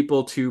get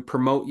people to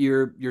promote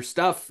your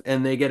stuff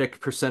and they get a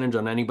percentage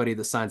on anybody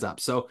that signs up.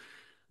 So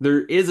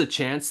there is a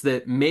chance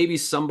that maybe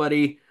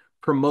somebody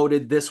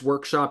promoted this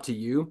workshop to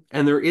you,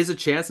 and there is a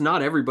chance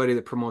not everybody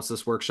that promotes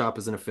this workshop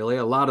is an affiliate.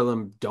 A lot of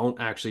them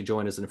don't actually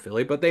join as an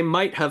affiliate, but they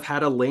might have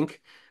had a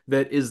link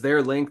that is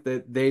their link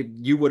that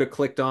you would have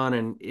clicked on,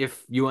 and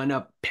if you end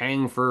up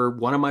paying for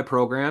one of my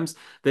programs,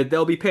 that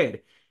they'll be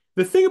paid.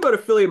 The thing about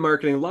affiliate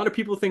marketing, a lot of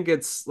people think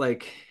it's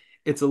like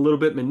it's a little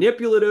bit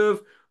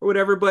manipulative or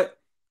whatever, but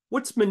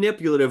what's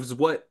manipulative is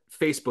what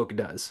Facebook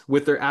does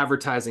with their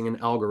advertising and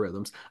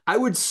algorithms. I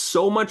would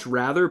so much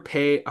rather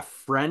pay a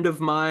friend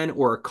of mine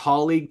or a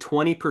colleague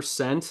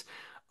 20%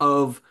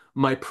 of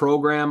my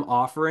program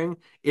offering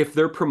if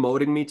they're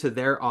promoting me to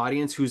their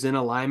audience who's in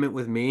alignment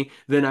with me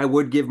than I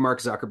would give Mark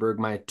Zuckerberg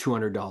my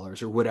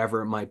 $200 or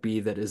whatever it might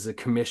be that is a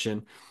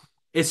commission.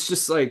 It's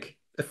just like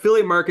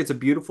affiliate market's a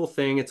beautiful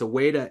thing. It's a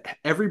way to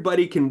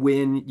everybody can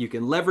win. You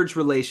can leverage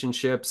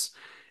relationships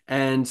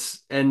and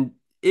and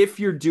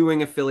if you're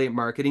doing affiliate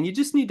marketing, you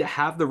just need to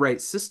have the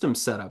right system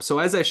set up. So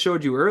as I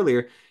showed you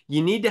earlier,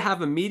 you need to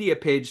have a media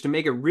page to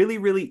make it really,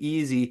 really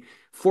easy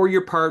for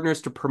your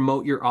partners to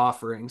promote your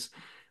offerings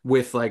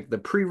with like the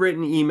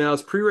pre-written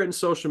emails, pre-written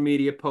social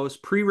media posts,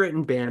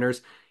 pre-written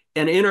banners.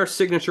 And in our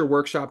signature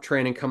workshop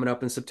training coming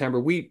up in September,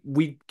 we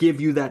give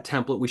you that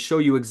template. We show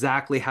you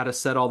exactly how to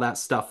set all that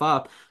stuff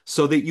up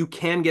so that you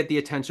can get the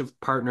attention of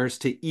partners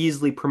to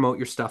easily promote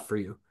your stuff for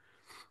you.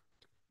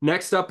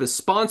 Next up is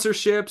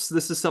sponsorships.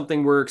 This is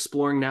something we're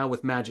exploring now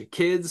with Magic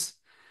Kids.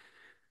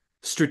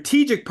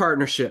 Strategic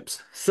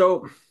partnerships.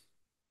 So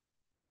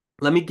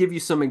let me give you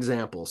some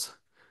examples.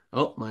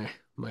 Oh,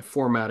 my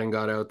formatting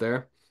got out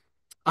there.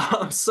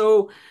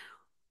 So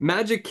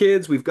Magic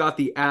Kids, we've got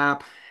the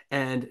app,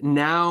 and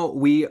now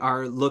we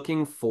are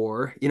looking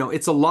for,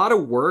 it's a lot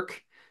of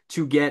work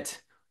to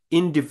get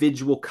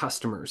individual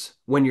customers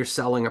when you're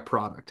selling a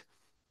product.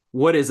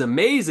 What is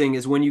amazing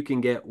is when you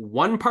can get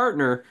one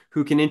partner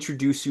who can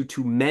introduce you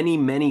to many,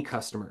 many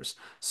customers.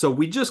 So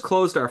we just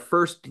closed our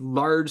first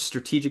large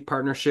strategic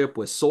partnership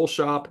with Soul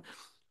Shop.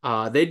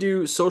 They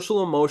do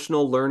social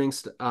emotional learning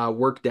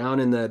work down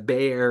in the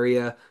Bay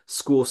Area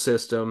school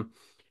system.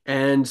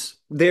 And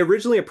they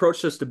originally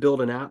approached us to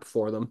build an app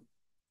for them.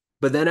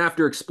 But then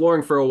after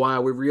exploring for a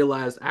while, we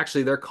realized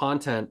actually their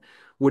content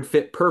would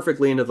fit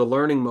perfectly into the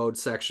learning mode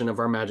section of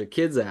our Magic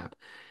Kids app.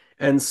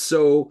 And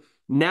so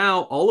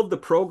now all of the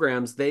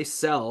programs they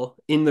sell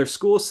in their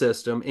school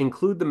system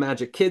include the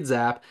Magic Kids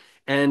app,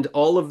 and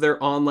all of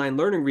their online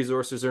learning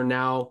resources are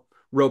now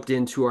roped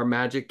into our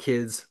Magic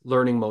Kids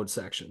learning mode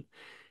section.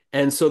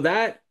 And so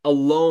that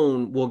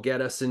alone will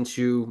get us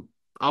into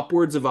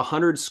upwards of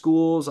 100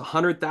 schools,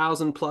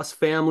 100,000 plus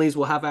families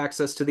will have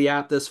access to the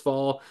app this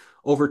fall.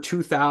 Over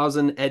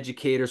 2,000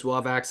 educators will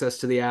have access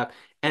to the app,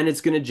 and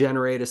it's going to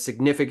generate a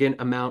significant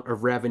amount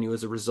of revenue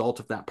as a result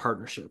of that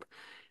partnership.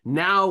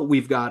 Now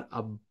we've got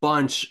a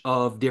bunch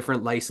of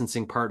different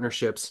licensing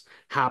partnerships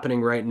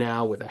happening right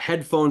now with a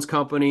headphones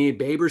company,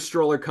 baby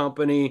stroller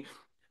company,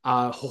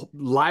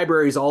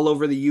 libraries all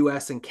over the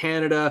US and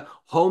Canada,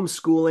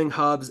 homeschooling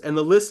hubs, and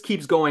the list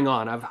keeps going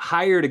on. I've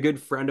hired a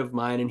good friend of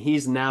mine, and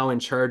he's now in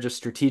charge of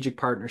strategic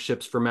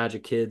partnerships for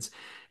Magic Kids.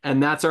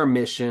 And that's our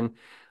mission.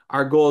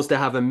 Our goal is to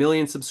have 1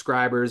 million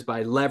subscribers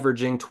by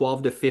leveraging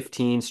 12 to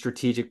 15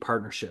 strategic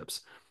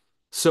partnerships.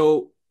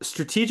 So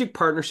strategic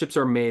partnerships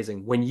are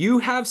amazing. When you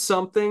have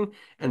something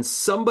and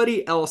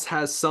somebody else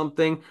has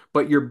something,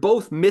 but you're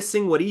both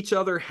missing what each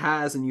other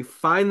has, and you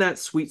find that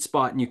sweet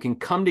spot and you can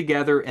come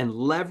together and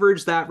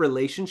leverage that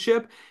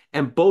relationship,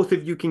 and both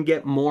of you can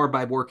get more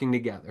by working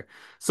together.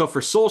 So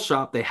for Soul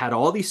Shop, they had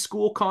all these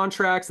school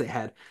contracts, they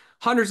had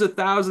hundreds of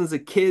thousands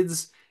of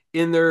kids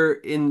in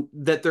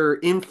that they're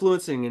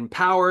influencing,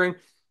 empowering.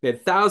 They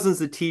had thousands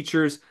of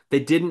teachers.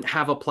 They didn't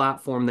have a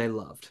platform they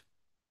loved.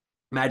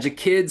 Magic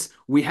Kids,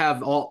 we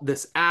have all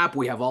this app,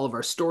 we have all of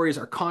our stories,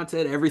 our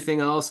content, everything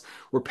else.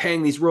 We're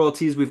paying these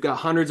royalties. We've got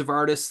hundreds of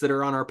artists that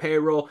are on our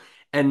payroll.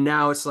 And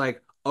now it's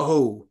like,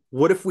 oh,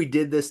 what if we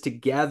did this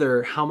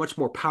together? How much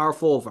more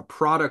powerful of a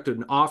product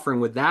and offering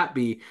would that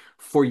be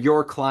for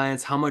your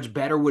clients? How much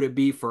better would it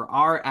be for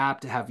our app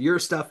to have your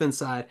stuff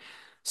inside?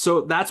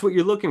 So that's what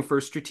you're looking for,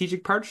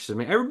 strategic partnership. I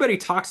mean, everybody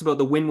talks about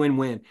the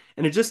win-win-win,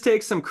 and it just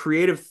takes some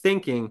creative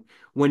thinking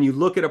when you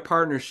look at a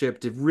partnership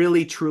to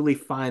really truly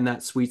find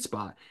that sweet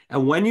spot.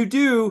 And when you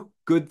do,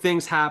 good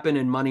things happen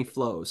and money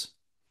flows.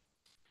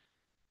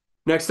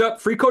 Next up,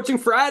 Free Coaching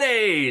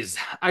Fridays.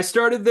 I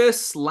started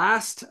this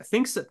last, I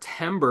think,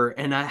 September,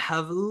 and I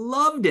have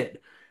loved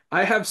it.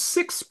 I have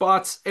 6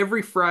 spots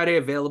every Friday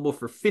available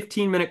for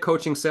 15-minute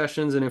coaching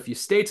sessions. And if you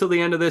stay till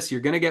the end of this,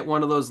 you're going to get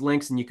one of those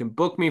links, and you can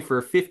book me for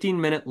a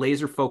 15-minute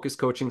laser focused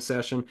coaching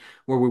session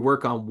where we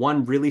work on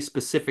one really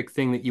specific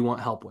thing that you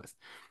want help with.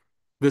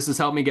 This has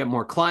helped me get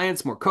more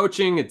clients, more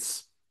coaching.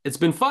 It's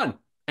been fun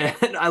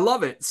and I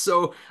love it.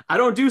 So I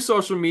don't do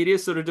social media.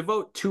 So to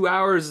devote 2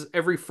 hours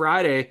every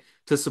Friday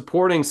to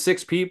supporting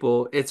 6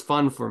 people, it's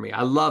fun for me.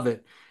 I love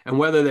it. And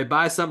whether they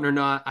buy something or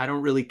not, I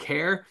don't really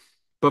care.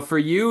 But for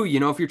you,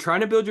 if you're trying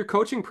to build your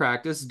coaching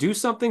practice, do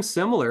something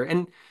similar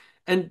and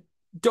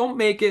don't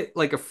make it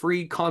like a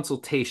free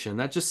consultation.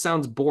 That just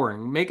sounds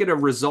boring. Make it a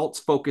results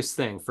focused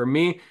thing. For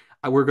me,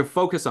 we're going to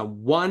focus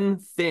on one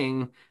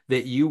thing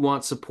that you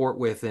want support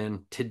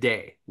within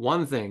today.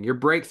 One thing, your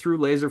breakthrough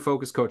laser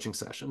focused coaching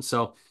session.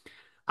 So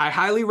I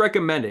highly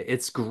recommend it.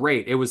 It's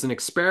great. It was an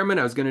experiment.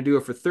 I was going to do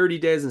it for 30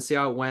 days and see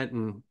how it went.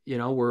 And,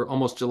 we're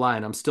almost July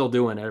and I'm still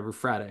doing it every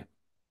Friday.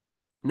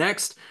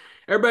 Next,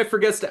 everybody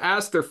forgets to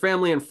ask their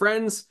family and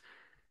friends.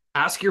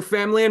 Ask your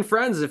family and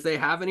friends if they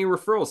have any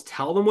referrals.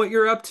 Tell them what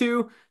you're up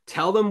to.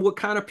 Tell them what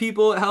kind of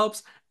people it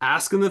helps.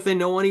 Ask them if they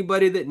know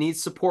anybody that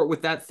needs support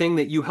with that thing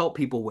that you help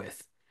people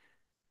with.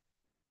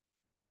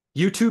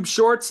 YouTube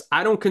Shorts,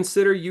 I don't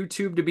consider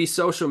YouTube to be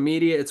social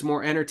media. It's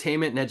more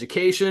entertainment and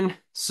education.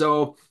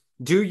 So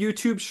do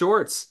YouTube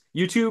Shorts.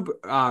 YouTube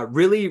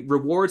really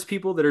rewards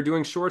people that are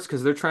doing shorts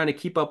because they're trying to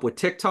keep up with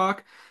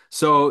TikTok.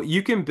 So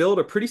you can build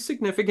a pretty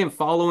significant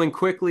following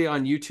quickly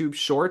on YouTube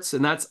Shorts,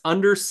 and that's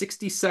under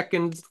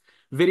 60-second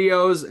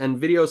videos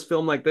and videos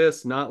filmed like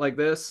this, not like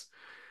this.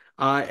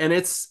 And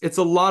it's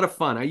a lot of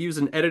fun. I use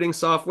an editing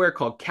software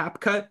called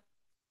CapCut,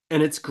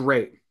 and it's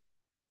great.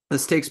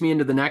 This takes me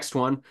into the next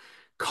one.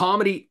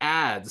 Comedy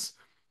ads.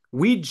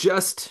 We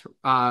just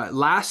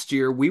last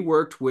year we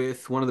worked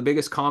with one of the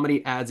biggest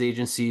comedy ads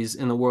agencies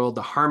in the world,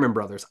 the Harmon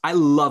Brothers. I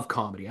love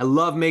comedy. I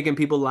love making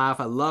people laugh.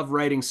 I love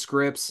writing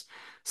scripts.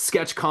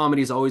 Sketch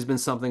comedy has always been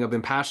something I've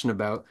been passionate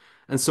about.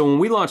 And so when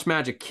we launched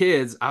Magic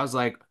Kids, I was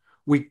like,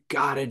 we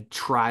gotta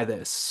try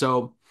this.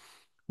 So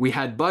we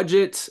had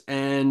budget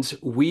and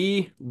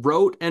we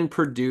wrote and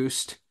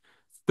produced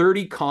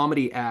 30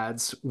 comedy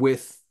ads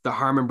with the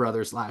Harmon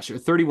Brothers last year,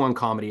 31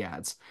 comedy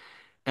ads.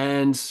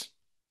 And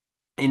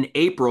in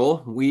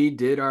April, we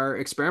did our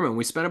experiment.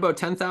 We spent about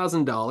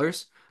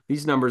 $10,000.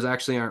 These numbers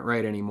actually aren't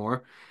right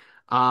anymore.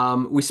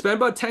 We spent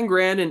about 10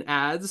 grand in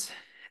ads,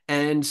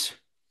 and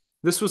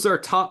this was our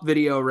top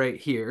video right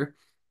here.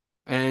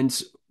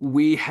 And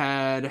we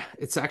had,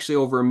 it's actually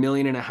over 1.5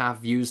 million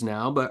views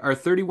now, but our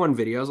 31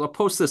 videos, I'll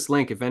post this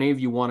link if any of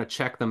you want to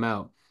check them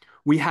out.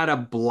 We had a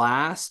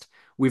blast.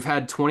 We've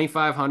had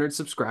 2,500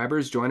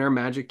 subscribers join our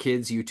Magic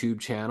Kids YouTube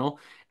channel,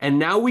 and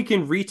now we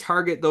can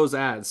retarget those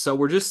ads. So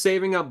we're just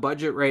saving up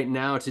budget right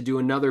now to do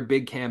another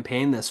big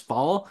campaign this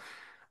fall.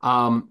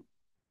 Um,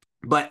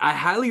 but I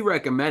highly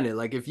recommend it.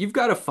 Like if you've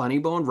got a funny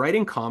bone,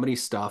 writing comedy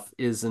stuff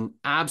is an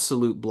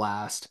absolute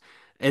blast.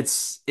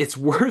 It's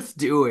worth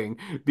doing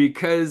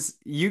because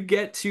you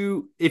get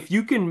to if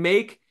you can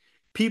make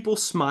people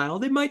smile,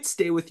 they might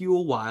stay with you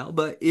a while,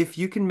 but if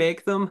you can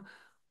make them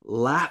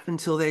laugh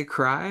until they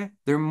cry,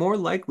 they're more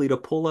likely to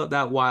pull out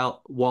that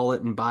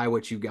wallet and buy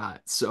what you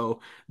got. So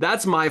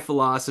that's my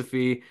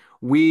philosophy.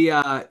 We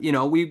our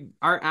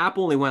app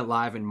only went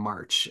live in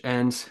March,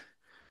 and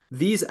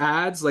these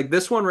ads, like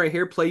this one right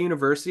here, Play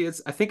University,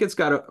 I think it's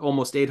got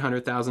almost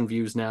 800,000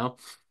 views now.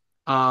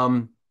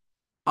 Um,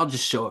 I'll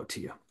just show it to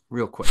you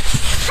real quick.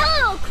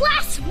 Hello,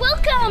 class.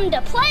 Welcome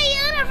to Play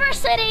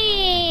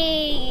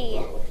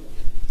University.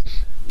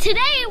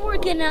 Today we're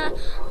gonna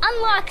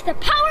unlock the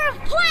power of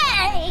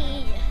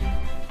play.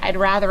 I'd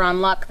rather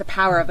unlock the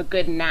power of a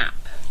good nap.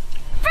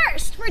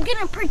 First, we're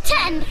gonna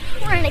pretend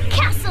we're in a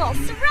castle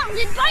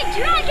surrounded by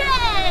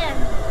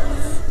dragons.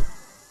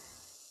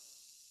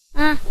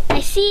 I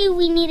see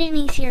we need an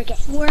easier game.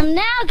 We're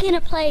now gonna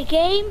play a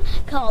game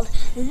called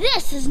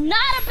This Is Not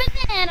a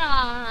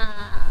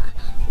Banana.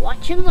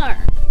 Watch and learn.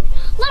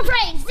 Love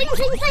race, zing,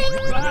 zing,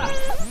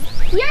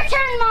 zing. Your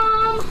turn,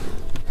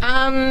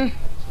 Mom.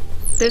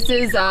 This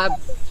is a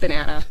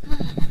banana.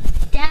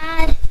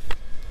 Dad.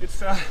 It's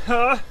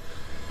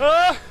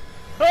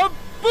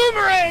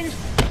boomerang!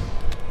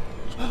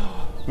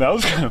 That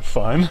was kind of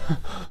fun.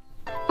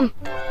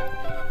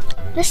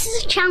 This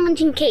is a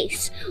challenging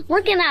case.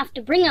 We're gonna have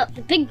to bring out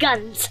the big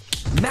guns.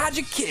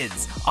 Magic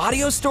Kids,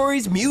 audio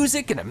stories,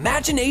 music, and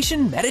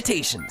imagination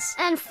meditations.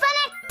 And fun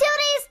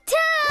activities too!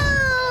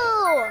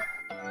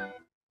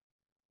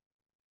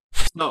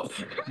 So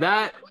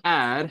that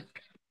ad,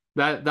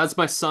 that's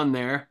my son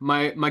there.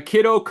 My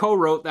kiddo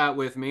co-wrote that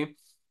with me.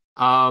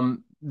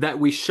 That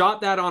we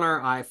shot that on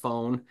our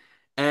iPhone,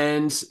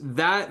 and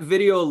that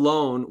video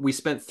alone, we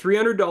spent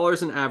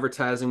 $300 in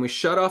advertising. We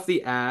shut off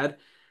the ad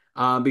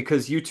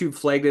because YouTube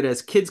flagged it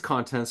as kids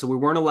content, so we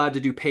weren't allowed to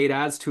do paid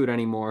ads to it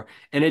anymore.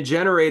 And it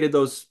generated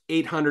those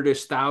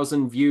 800-ish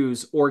thousand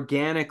views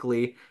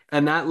organically,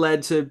 and that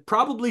led to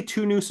probably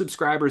 2 new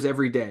subscribers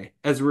every day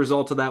as a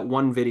result of that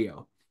one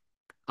video.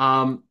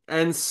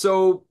 And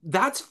so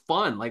that's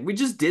fun. Like we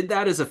just did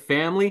that as a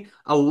family.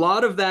 A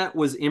lot of that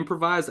was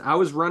improvised. I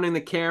was running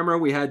the camera.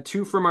 We had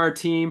 2 from our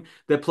team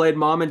that played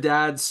mom and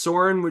dad.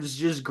 Soren was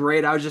just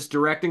great. I was just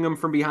directing them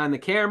from behind the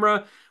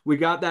camera. We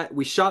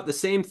shot the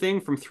same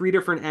thing from 3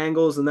 different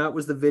angles, and that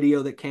was the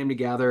video that came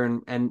together.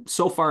 And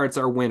so far it's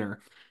our winner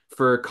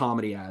for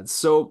comedy ads.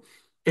 So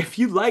if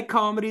you like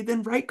comedy,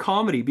 then write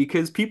comedy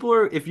because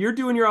if you're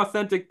doing your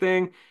authentic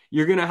thing,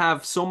 you're going to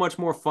have so much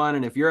more fun.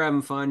 And if you're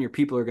having fun, your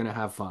people are going to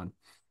have fun.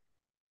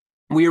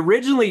 We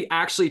originally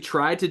actually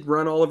tried to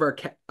run all of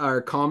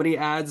our comedy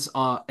ads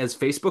as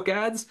Facebook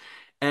ads.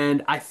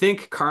 And I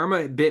think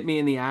karma bit me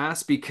in the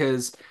ass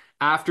because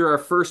after our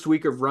first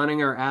week of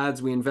running our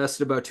ads, we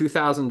invested about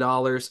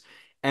 $2,000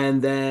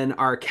 and then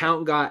our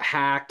account got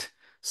hacked.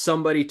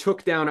 Somebody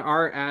took down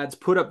our ads,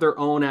 put up their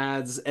own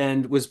ads,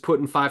 and was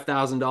putting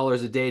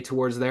 $5,000 a day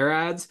towards their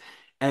ads.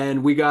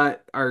 And we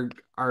got our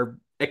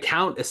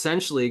account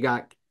essentially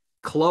got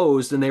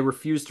closed and they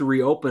refused to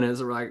reopen it.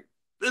 So we're like,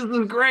 this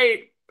is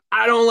great.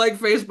 I don't like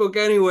Facebook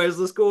anyways.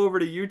 Let's go over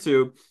to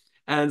YouTube.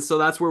 And so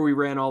that's where we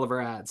ran all of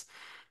our ads.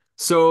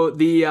 So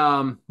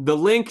the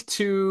link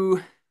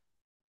to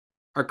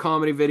our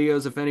comedy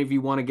videos, if any of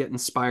you want to get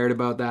inspired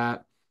about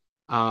that,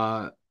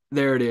 uh,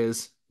 there it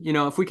is. You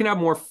know, if we can have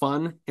more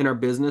fun in our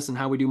business and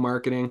how we do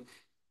marketing,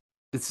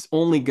 it's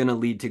only gonna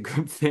lead to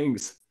good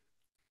things.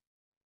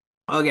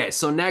 Okay,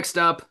 so next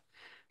up,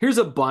 here's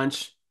a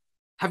bunch.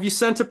 Have you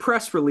sent a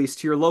press release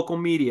to your local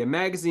media,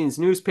 magazines,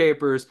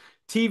 newspapers,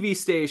 TV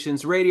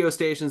stations, radio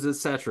stations,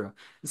 etc.?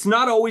 It's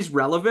not always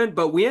relevant,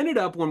 but we ended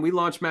up when we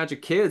launched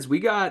Magic Kids, we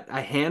got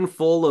a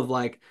handful of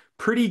like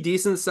pretty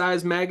decent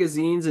sized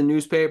magazines and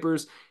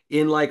newspapers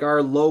in like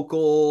our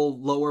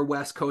local lower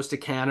west coast of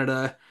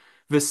Canada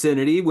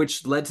vicinity,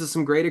 which led to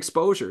some great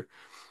exposure.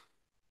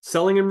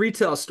 Selling in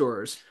retail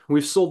stores.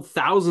 We've sold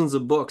thousands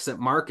of books at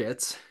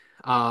markets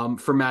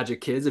for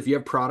Magic Kids. If you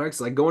have products,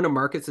 like going to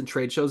markets and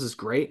trade shows is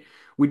great.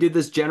 We did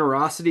this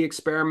generosity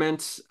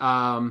experiment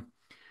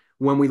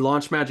when we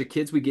launched Magic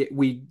Kids.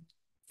 We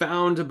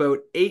found about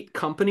 8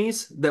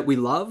 companies that we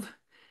love,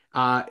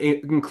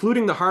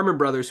 including the Harmon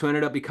brothers, who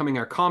ended up becoming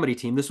our comedy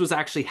team. This was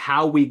actually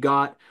how we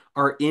got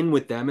our in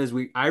with them. As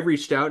I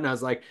reached out and I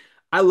was like,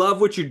 I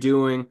love what you're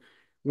doing.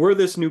 We're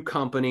this new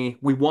company.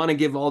 We want to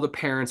give all the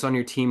parents on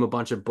your team a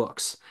bunch of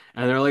books.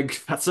 And they're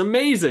like, that's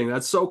amazing.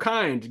 That's so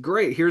kind.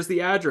 Great. Here's the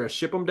address.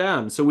 Ship them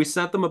down. So we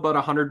sent them about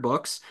 100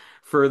 books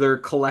for their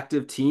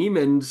collective team,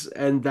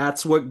 and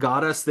that's what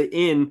got us the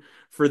in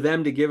for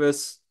them to give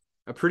us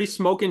a pretty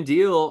smoking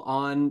deal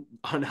on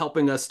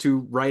helping us to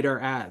write our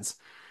ads.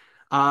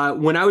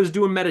 When I was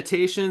doing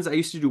meditations, I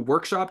used to do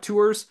workshop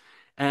tours,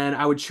 and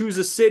I would choose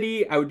a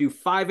city. I would do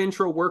 5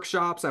 intro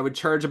workshops. I would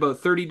charge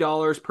about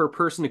 $30 per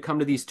person to come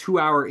to these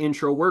 2-hour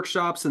intro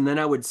workshops, and then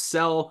I would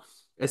sell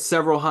a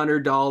several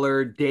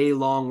 $100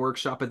 day-long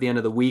workshop at the end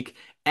of the week.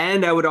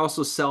 And I would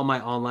also sell my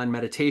online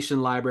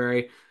meditation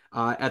library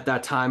at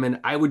that time,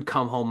 and I would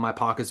come home, my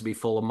pockets would be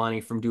full of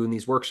money from doing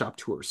these workshop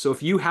tours. So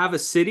if you have a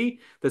city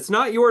that's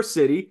not your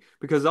city,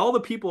 because all the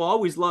people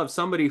always love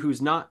somebody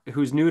who's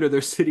new to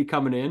their city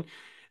coming in,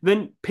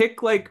 then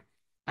pick like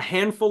a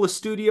handful of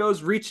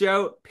studios, reach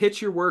out,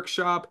 pitch your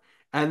workshop,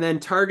 and then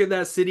target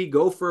that city,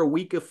 go for a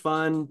week of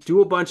fun,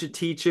 do a bunch of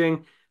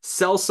teaching,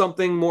 sell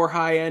something more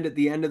high end at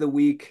the end of the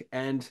week,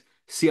 and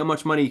see how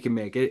much money you can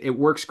make. It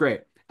works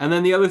great. And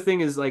then the other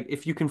thing is like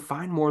if you can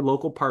find more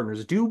local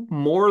partners, do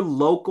more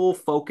local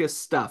focused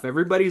stuff.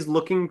 Everybody's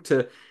looking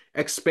to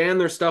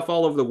expand their stuff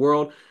all over the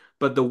world,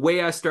 but the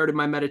way I started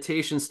my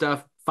meditation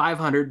stuff,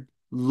 500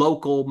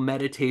 local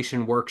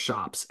meditation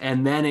workshops,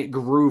 and then it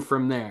grew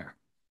from there.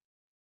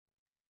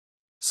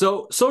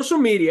 So social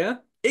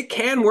media, it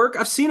can work.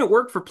 I've seen it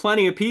work for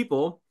plenty of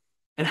people.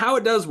 And how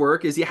it does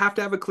work is you have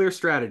to have a clear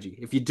strategy.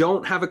 If you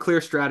don't have a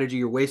clear strategy,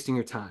 you're wasting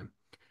your time.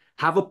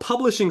 Have a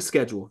publishing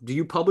schedule. Do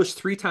you publish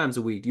 3 times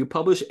a week? Do you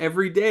publish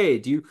every day?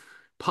 Do you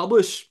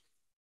publish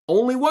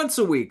only once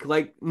a week?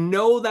 Like,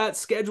 know that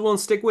schedule and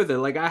stick with it.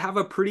 Like, I have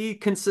a pretty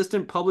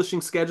consistent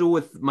publishing schedule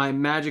with my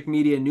Magic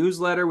Media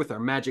newsletter, with our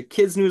Magic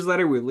Kids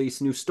newsletter. We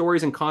release new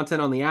stories and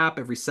content on the app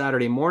every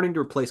Saturday morning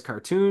to replace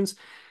cartoons.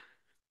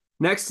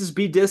 Next is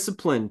be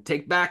disciplined.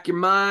 Take back your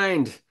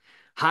mind.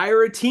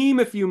 Hire a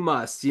team if you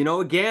must. You know,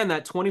 again,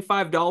 that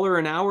 $25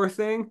 an hour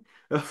thing.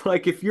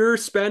 Like, if you're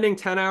spending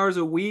 10 hours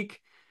a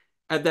week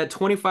at that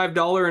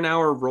 $25 an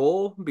hour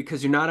role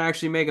because you're not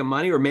actually making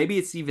money, or maybe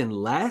it's even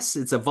less,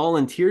 it's a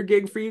volunteer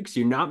gig for you because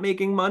you're not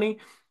making money,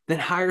 then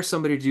hire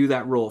somebody to do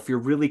that role if you're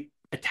really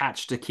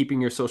attached to keeping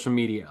your social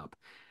media up.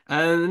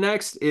 And the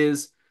next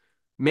is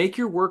make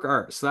your work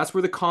art. So that's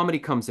where the comedy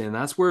comes in.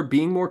 That's where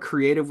being more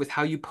creative with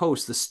how you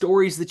post, the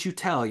stories that you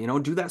tell, you know,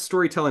 do that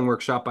storytelling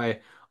workshop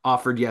I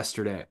offered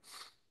yesterday.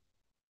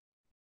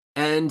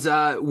 And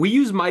we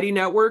use Mighty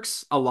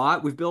Networks a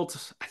lot. We've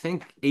built, I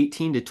think,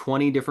 18 to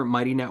 20 different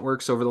Mighty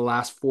Networks over the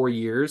last 4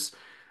 years.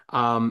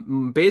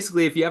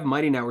 Basically, if you have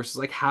Mighty Networks, it's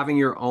like having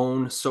your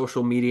own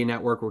social media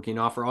network where you can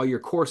offer all your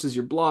courses,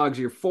 your blogs,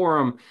 your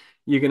forum.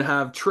 You can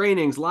have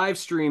trainings, live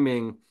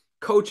streaming,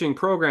 coaching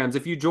programs.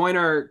 If you join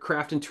our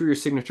Craft into Your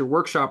Signature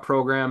Workshop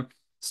program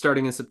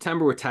starting in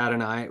September with Tad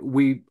and I,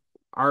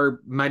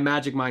 my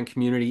Magic Mind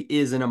community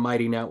is in a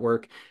Mighty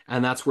Network,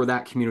 and that's where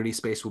that community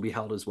space will be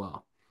held as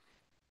well.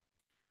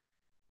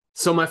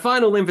 So my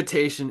final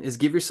invitation is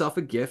give yourself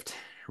a gift,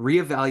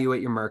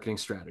 reevaluate your marketing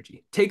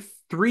strategy. Take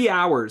 3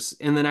 hours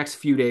in the next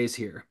few days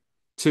here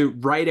to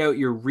write out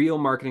your real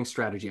marketing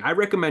strategy. I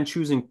recommend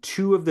choosing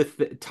two of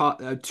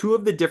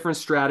the different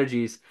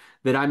strategies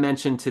that I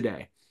mentioned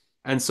today.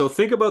 And so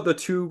think about the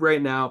two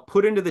right now,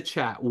 put into the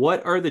chat.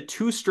 What are the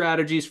 2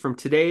 strategies from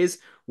today's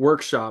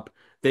workshop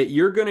that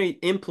you're going to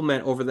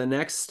implement over the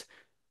next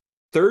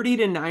 30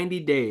 to 90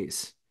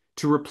 days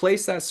to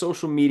replace that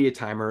social media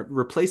time, or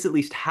replace at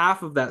least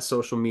half of that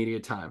social media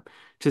time,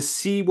 to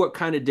see what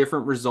kind of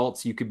different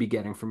results you could be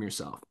getting from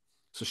yourself?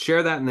 So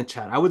share that in the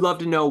chat. I would love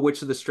to know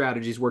which of the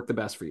strategies work the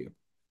best for you.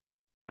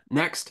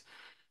 Next,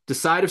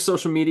 decide if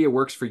social media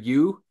works for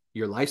you,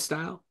 your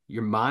lifestyle,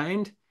 your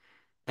mind,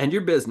 and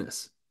your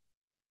business.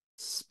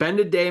 Spend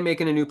a day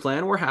making a new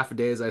plan, or half a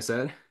day, as I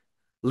said.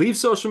 Leave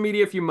social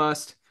media if you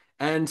must.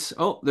 And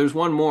oh, there's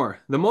one more.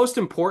 The most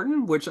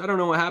important, which I don't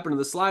know what happened to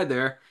the slide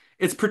there,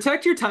 it's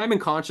protect your time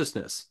and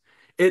consciousness.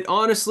 It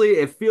honestly,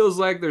 it feels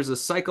like there's a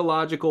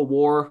psychological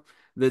war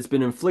that's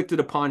been inflicted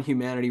upon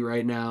humanity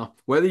right now.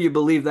 Whether you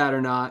believe that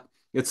or not,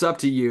 it's up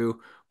to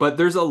you. But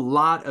there's a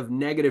lot of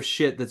negative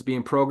shit that's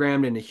being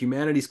programmed into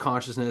humanity's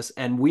consciousness,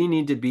 and we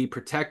need to be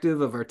protective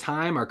of our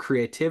time, our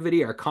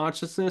creativity, our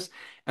consciousness,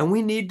 and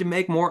we need to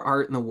make more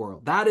art in the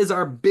world. That is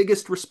our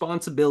biggest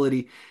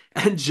responsibility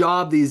and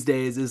job these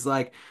days is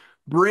like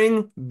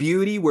bring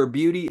beauty where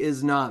beauty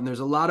is not. And there's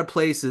a lot of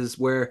places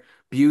where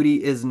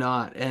beauty is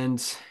not. And,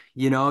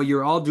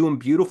 you're all doing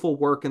beautiful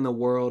work in the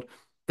world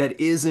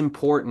that is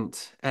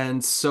important.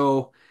 And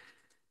so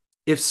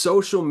if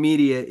social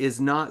media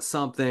is not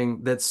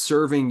something that's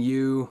serving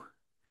you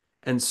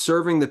and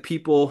serving the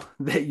people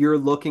that you're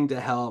looking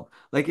to help,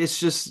 like it's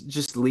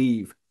just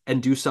leave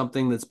and do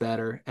something that's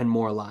better and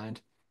more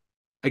aligned.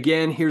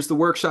 Again, here's the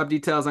workshop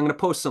details. I'm going to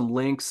post some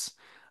links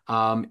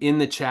in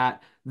the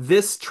chat.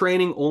 This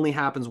training only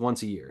happens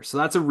once a year. So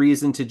that's a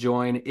reason to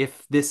join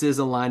if this is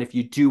aligned, if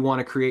you do want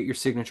to create your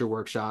signature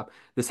workshop.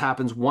 This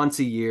happens once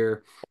a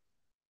year.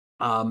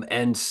 And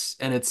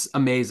it's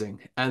amazing.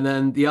 And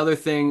then the other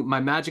thing, my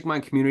Magic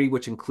Mind community,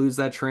 which includes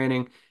that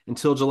training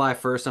until July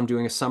 1st, I'm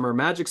doing a summer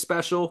magic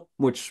special,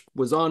 which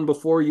was on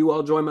before you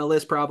all joined my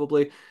list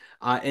probably.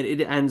 And it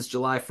ends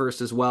July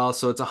 1st as well.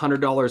 So it's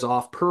 $100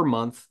 off per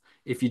month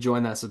if you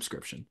join that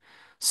subscription.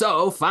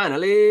 So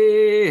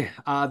finally,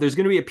 there's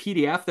going to be a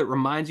PDF that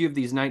reminds you of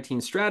these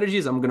 19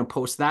 strategies. I'm going to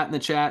post that in the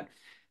chat.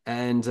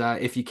 And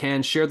if you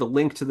can, share the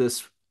link to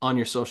this on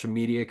your social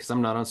media because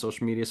I'm not on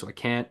social media, so I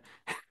can't.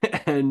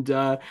 And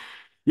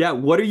yeah,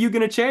 what are you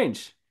going to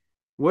change?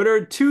 What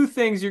are two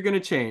things you're going to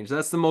change?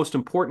 That's the most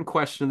important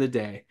question of the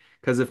day.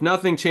 Because if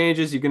nothing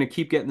changes, you're going to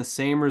keep getting the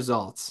same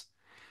results.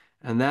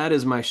 And that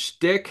is my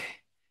shtick.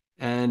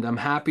 And I'm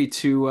happy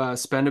to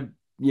spend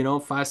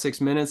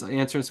 5-6 minutes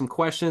answering some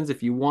questions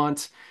if you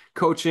want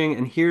coaching.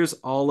 And here's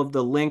all of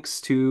the links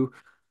to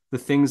the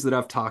things that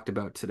I've talked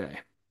about today.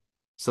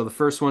 So the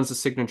first one's the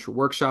signature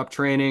workshop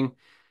training.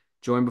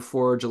 Join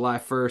before July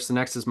 1st. The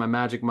next is my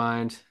Magic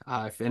Mind.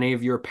 If any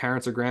of your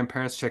parents or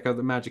grandparents, check out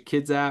the Magic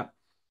Kids app.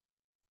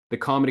 The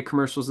comedy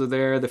commercials are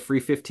there. The free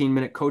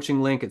 15-minute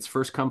coaching link. It's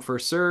first come,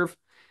 first serve.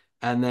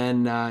 And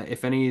then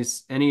if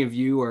any of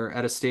you are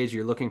at a stage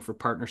you're looking for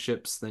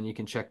partnerships, then you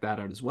can check that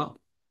out as well.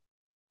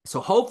 So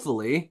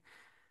hopefully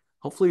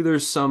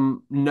there's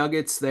some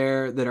nuggets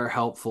there that are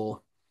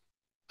helpful.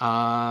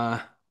 Uh,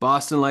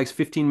 Boston likes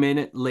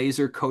 15-minute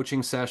laser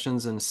coaching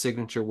sessions and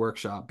signature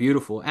workshop.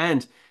 Beautiful.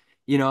 And,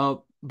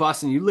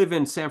 Boston, you live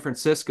in San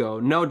Francisco.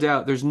 No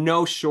doubt there's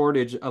no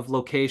shortage of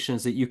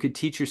locations that you could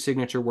teach your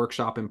signature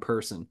workshop in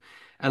person.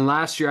 And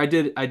last year I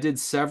did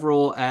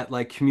several at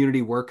like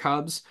community work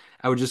hubs.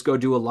 I would just go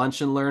do a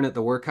lunch and learn at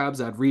the work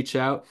hubs. I'd reach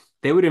out.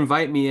 They would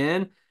invite me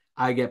in.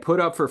 I get put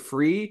up for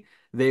free.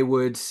 They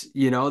would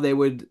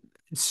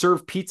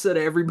serve pizza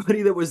to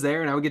everybody that was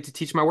there and I would get to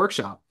teach my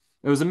workshop.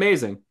 It was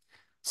amazing.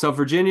 So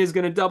Virginia is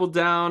going to double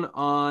down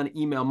on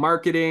email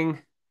marketing.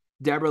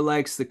 Deborah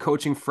likes the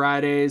coaching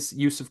Fridays,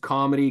 use of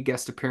comedy,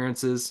 guest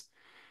appearances.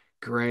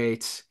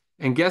 Great.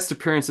 And guest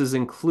appearances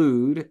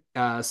include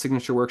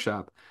signature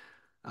workshop.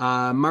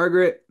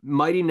 Margaret,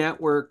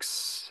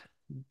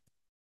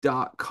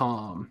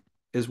 mightynetworks.com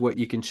is what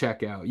you can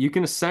check out. You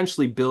can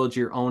essentially build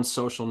your own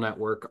social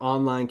network,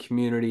 online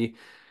community.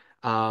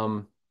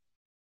 Um,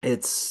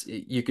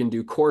 you can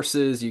do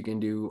courses, you can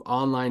do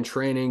online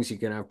trainings, you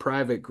can have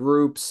private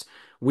groups.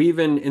 We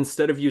even,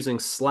 instead of using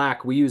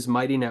Slack, we use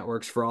Mighty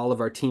Networks for all of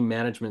our team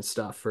management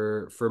stuff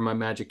for my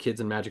Magic Kids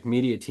and Magic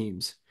Media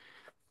teams.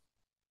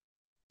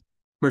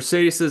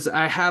 Mercedes says,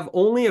 I have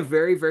only a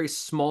very, very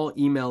small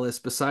email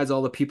list besides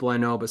all the people I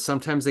know, but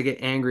sometimes they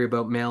get angry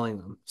about mailing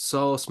them.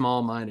 So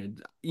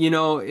small-minded.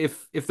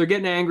 If they're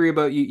getting angry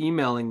about you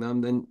emailing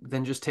them,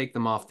 then just take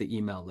them off the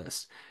email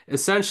list.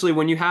 Essentially,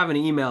 when you have an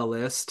email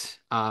list,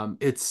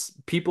 it's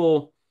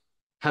people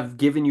have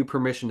given you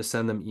permission to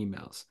send them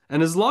emails.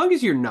 And as long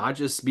as you're not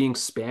just being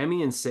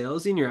spammy and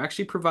salesy and you're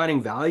actually providing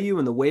value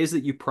in the ways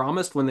that you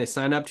promised when they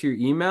sign up to your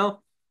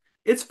email,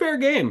 it's fair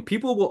game.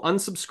 People will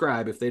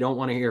unsubscribe if they don't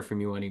want to hear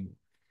from you anymore.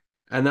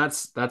 And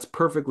that's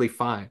perfectly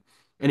fine.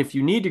 And if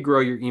you need to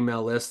grow your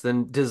email list,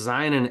 then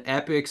design an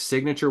epic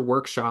signature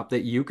workshop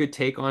that you could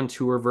take on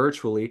tour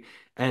virtually.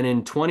 And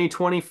in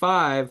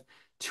 2025,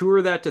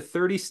 tour that to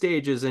 30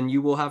 stages and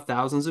you will have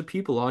thousands of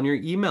people on your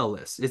email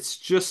list. It's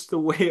just the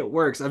way it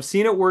works. I've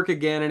seen it work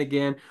again and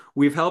again.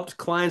 We've helped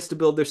clients to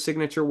build their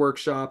signature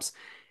workshops.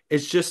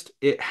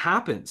 It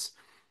happens.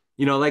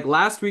 Like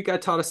last week I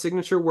taught a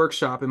signature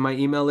workshop and my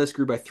email list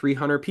grew by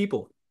 300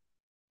 people.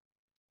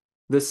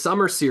 The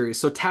summer series.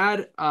 So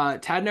Tad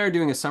and I are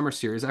doing a summer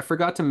series. I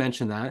forgot to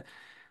mention that.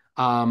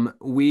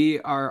 We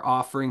are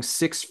offering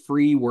 6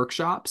 free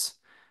workshops.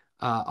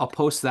 I'll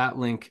post that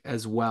link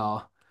as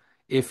well.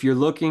 If you're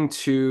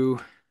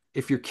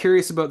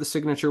curious about the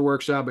signature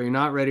workshop, but you're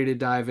not ready to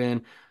dive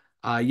in,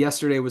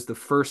 Yesterday was the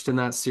first in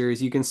that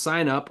series. You can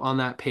sign up on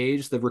that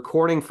page. The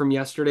recording from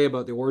yesterday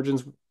about the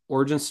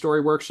origin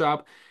story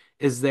workshop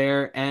is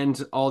there,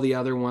 and all the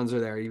other ones are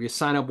there. If you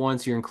sign up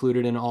once, you're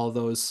included in all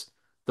those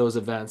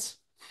events.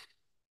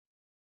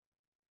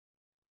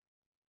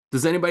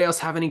 Does anybody else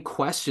have any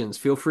questions?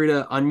 Feel free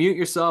to unmute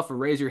yourself or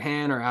raise your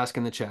hand or ask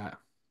in the chat.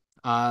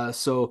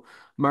 So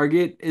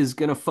Margit is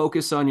going to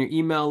focus on your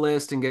email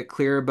list and get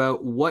clear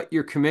about what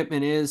your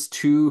commitment is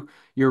to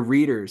your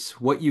readers,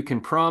 what you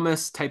can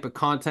promise, type of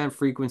content,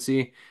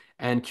 frequency,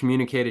 and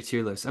communicate it to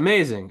your list.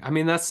 Amazing. I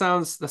mean, that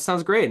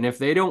sounds great. And if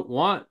they don't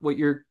want what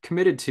you're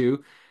committed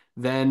to,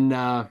 then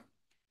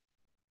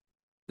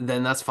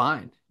then that's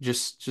fine.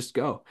 Just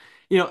go.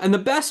 And the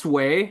best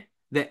way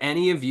that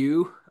any of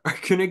you are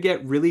going to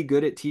get really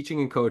good at teaching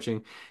and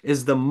coaching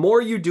is the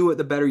more you do it,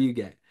 the better you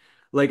get.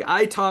 Like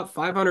I taught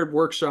 500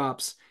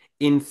 workshops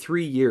in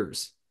 3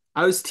 years.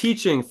 I was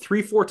teaching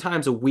 3, 4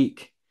 times a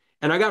week,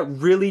 and I got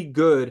really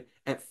good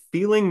at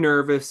feeling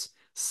nervous,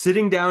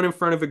 sitting down in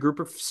front of a group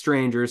of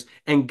strangers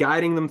and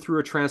guiding them through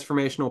a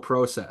transformational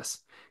process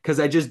because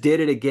I just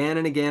did it again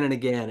and again and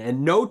again.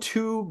 And no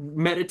two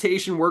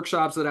meditation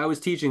workshops that I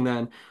was teaching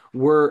then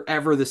were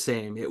ever the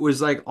same. It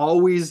was like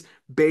always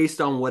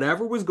based on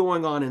whatever was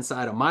going on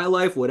inside of my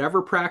life,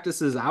 whatever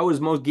practices I was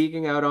most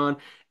geeking out on,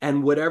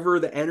 and whatever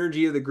the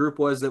energy of the group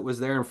was that was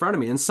there in front of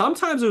me. And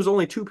sometimes there was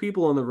only 2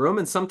 people in the room,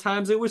 and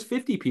sometimes it was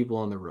 50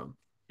 people in the room.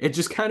 It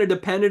just kind of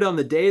depended on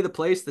the day, the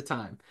place, the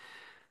time.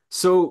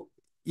 So,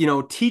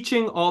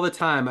 teaching all the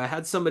time. I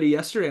had somebody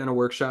yesterday on a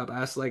workshop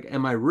ask, like,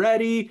 am I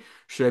ready?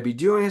 Should I be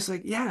doing it? It's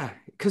like, yeah,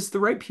 because the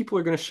right people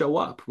are going to show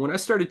up. When I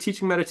started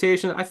teaching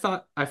meditation, I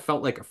thought I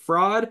felt like a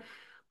fraud,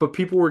 but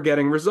people were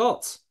getting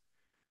results.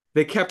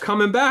 They kept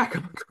coming back.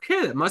 I'm like,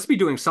 okay, it must be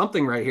doing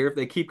something right here if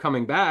they keep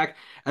coming back.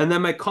 And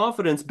then my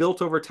confidence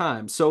built over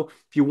time. So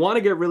if you want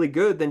to get really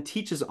good, then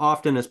teach as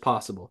often as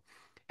possible.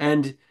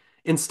 And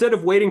instead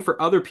of waiting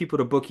for other people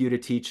to book you to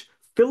teach,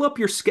 fill up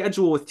your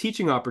schedule with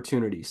teaching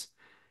opportunities.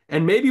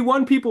 And maybe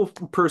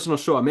person will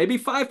show up, maybe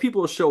 5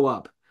 people will show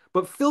up,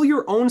 but fill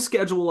your own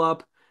schedule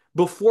up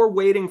before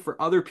waiting for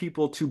other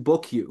people to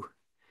book you.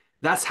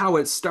 That's how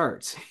it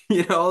starts,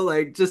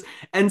 like just,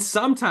 and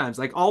sometimes,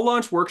 like, I'll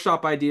launch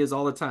workshop ideas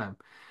all the time.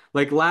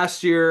 Like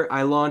last year,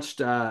 I launched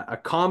a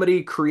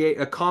comedy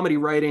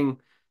writing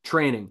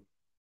training.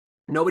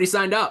 Nobody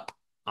signed up.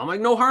 I'm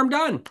like, no harm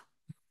done.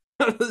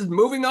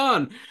 Moving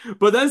on.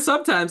 But then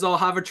sometimes I'll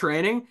have a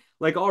training,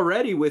 like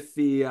already with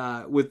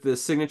the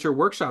signature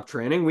workshop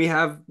training, we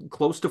have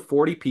close to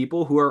 40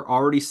 people who are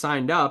already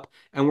signed up,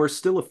 and we're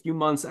still a few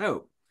months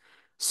out.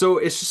 So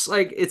it's just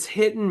like it's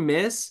hit and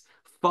miss.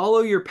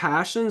 Follow your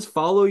passions,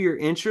 follow your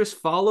interests,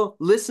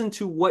 listen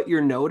to what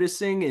you're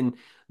noticing and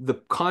the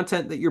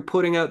content that you're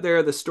putting out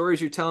there, the stories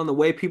you're telling, the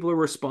way people are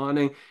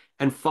responding,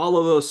 and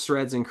follow those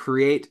threads and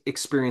create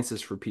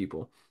experiences for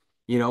people.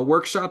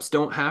 Workshops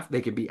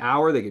they could be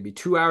hour, they could be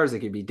 2 hours, they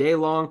could be day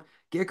long.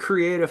 Get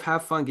creative,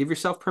 have fun, give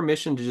yourself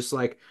permission to just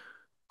like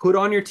put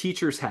on your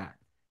teacher's hat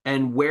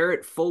and wear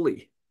it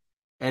fully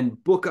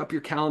and book up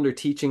your calendar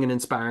teaching and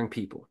inspiring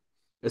people.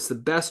 It's the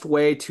best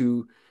way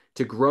to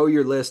grow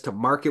your list, to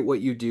market what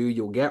you do.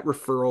 You'll get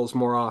referrals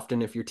more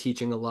often if you're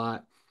teaching a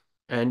lot.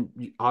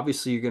 And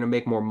obviously, you're going to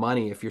make more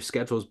money if your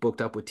schedule is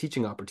booked up with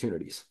teaching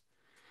opportunities.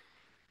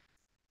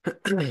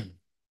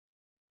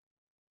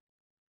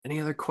 Any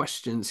other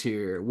questions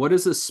here? What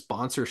is a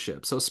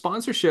sponsorship? So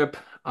sponsorship,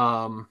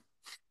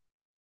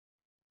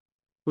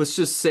 let's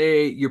just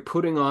say you're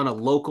putting on a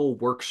local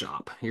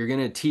workshop. You're going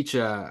to teach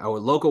a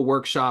local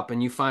workshop,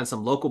 and you find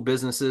some local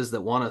businesses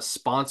that want to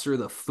sponsor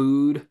the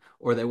food,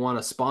 or they want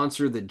to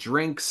sponsor the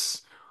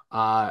drinks.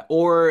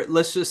 Or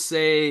let's just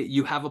say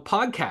you have a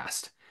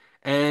podcast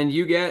and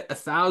you get a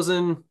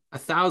thousand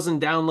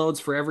downloads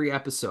for every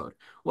episode.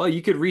 Well,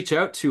 you could reach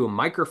out to a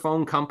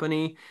microphone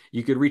company.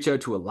 You could reach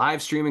out to a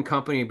live streaming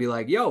company and be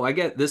like, yo, I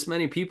get this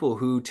many people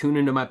who tune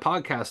into my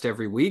podcast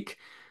every week.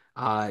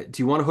 Do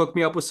you want to hook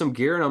me up with some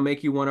gear and I'll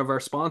make you one of our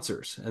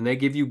sponsors? And they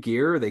give you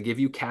gear, they give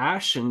you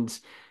cash, and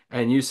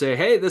you say,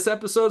 hey, this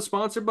episode's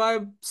sponsored by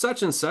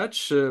such and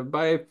such,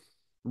 by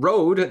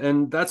Rode,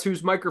 and that's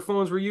whose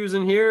microphones we're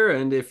using here.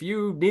 And if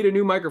you need a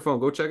new microphone,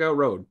 go check out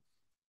Rode.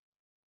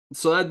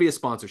 So that'd be a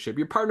sponsorship.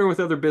 You're partnering with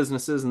other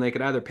businesses, and they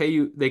could either pay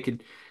you, they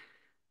could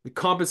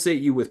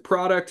compensate you with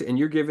product and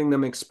you're giving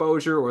them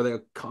exposure, or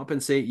they'll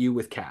compensate you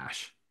with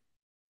cash.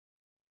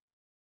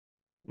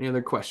 Any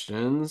other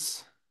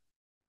questions?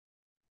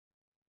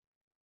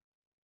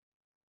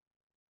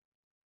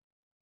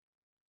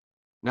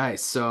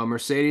 Nice. So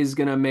Mercedes is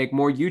going to make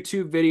more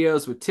YouTube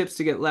videos with tips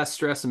to get less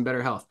stress and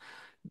better health.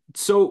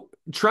 So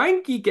try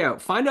and geek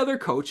out. Find other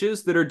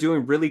coaches that are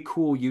doing really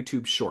cool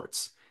YouTube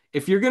shorts.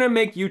 If you're going to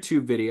make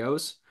YouTube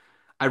videos,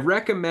 I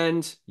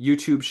recommend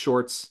YouTube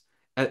shorts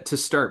to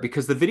start,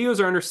 because the videos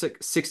are under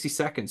 60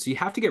 seconds. So you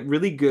have to get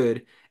really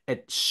good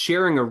at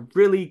sharing a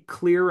really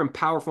clear and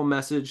powerful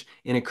message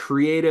in a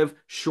creative,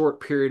 short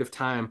period of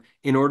time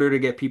in order to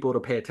get people to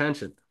pay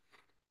attention.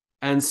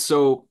 And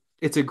so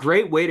it's a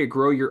great way to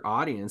grow your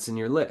audience and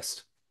your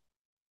list.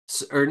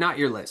 or not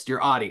your list,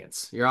 your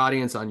audience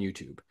on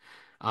YouTube.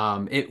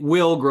 It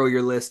will grow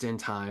your list in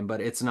time,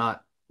 but it's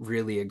not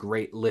really a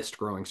great list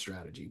growing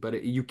strategy.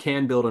 But you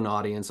can build an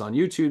audience on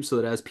YouTube so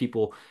that as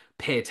people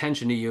pay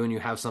attention to you and you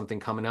have something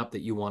coming up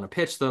that you want to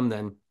pitch them,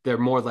 then they're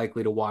more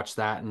likely to watch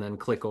that and then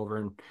click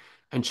over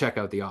and check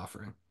out the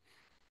offering.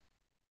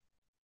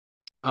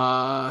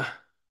 Uh,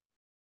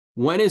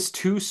 when is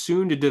too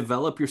soon to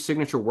develop your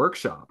signature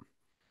workshop?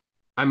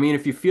 I mean,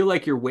 if you feel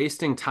like you're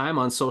wasting time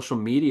on social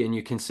media and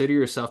you consider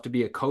yourself to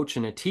be a coach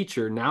and a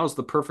teacher, now's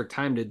the perfect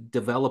time to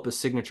develop a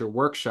signature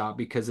workshop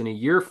because in a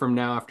year from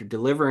now, after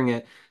delivering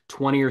it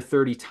 20 or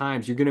 30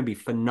 times, you're going to be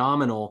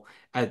phenomenal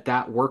at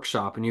that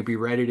workshop and you'll be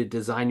ready to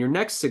design your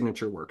next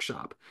signature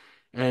workshop.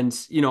 And,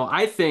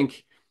 I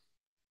think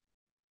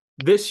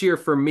this year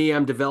for me,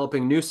 I'm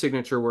developing a new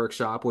signature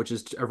workshop, which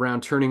is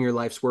around turning your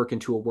life's work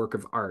into a work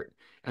of art.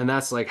 And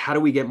that's like, how do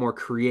we get more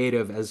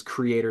creative as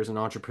creators and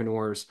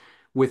entrepreneurs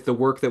with the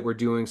work that we're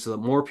doing so that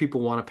more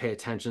people want to pay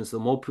attention, so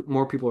that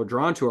more people are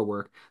drawn to our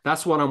work?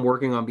 That's what I'm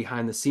working on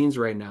behind the scenes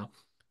right now.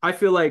 I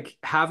feel like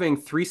having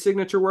 3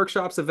 signature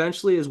workshops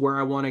eventually is where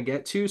I want to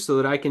get to so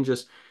that I can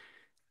just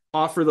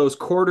offer those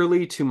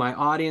quarterly to my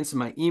audience and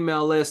my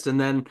email list. And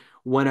then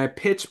when I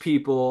pitch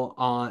people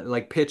on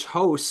like pitch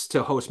hosts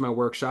to host my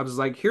workshops, it's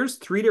like, here's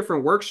 3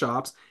 different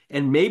workshops,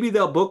 and maybe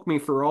they'll book me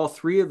for all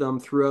 3 of them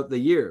throughout the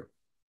year.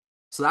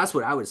 So that's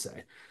what I would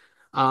say.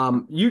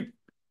 You,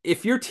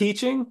 if you're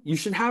teaching, you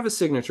should have a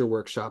signature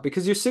workshop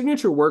because your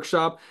signature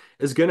workshop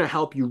is going to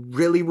help you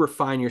really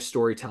refine your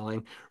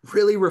storytelling,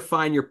 really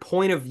refine your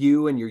point of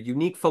view and your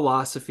unique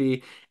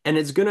philosophy. And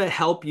it's going to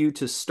help you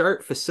to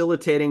start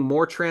facilitating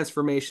more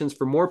transformations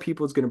for more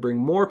people. It's going to bring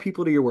more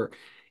people to your work.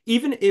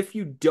 Even if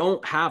you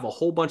don't have a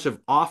whole bunch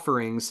of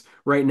offerings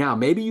right now,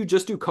 maybe you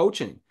just do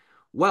coaching.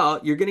 Well,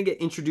 you're going to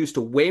get introduced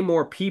to way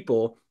more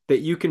people that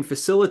you can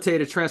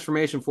facilitate a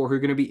transformation for who are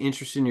going to be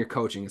interested in your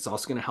coaching. It's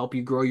also going to help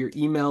you grow your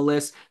email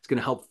list. It's going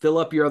to help fill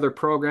up your other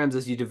programs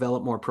as you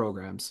develop more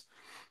programs.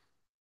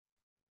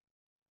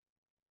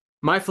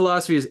 My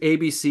philosophy is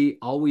ABC,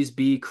 always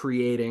be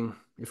creating.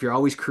 If you're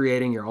always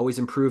creating, you're always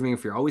improving.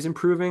 If you're always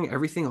improving,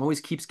 everything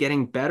always keeps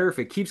getting better. If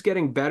it keeps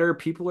getting better,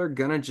 people are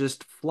going to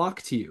just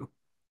flock to you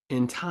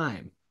in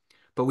time.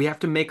 But we have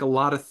to make a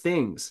lot of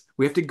things.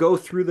 We have to go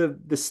through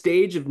the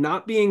stage of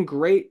not being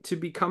great to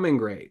becoming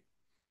great.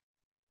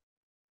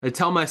 I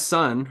tell my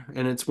son,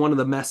 and it's one of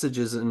the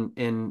messages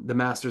in The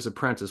Master's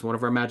Apprentice, one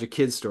of our Magic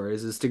Kids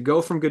stories, is to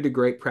go from good to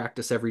great,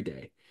 practice every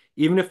day.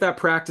 Even if that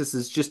practice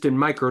is just in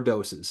micro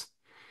doses,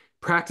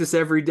 practice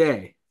every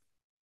day.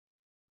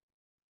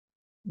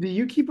 Do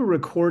you keep a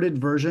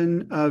recorded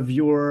version of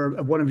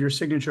one of your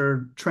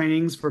signature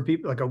trainings for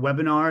people, like a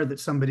webinar that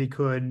somebody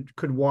could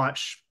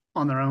watch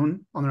on their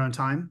own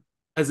time?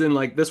 As in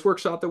like this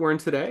workshop that we're in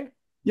today?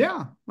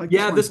 Yeah, like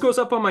Yeah, this this goes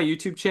up on my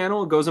YouTube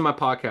channel. It goes in my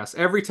podcast.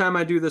 Every time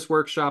I do this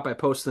workshop, I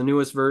post the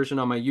newest version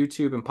on my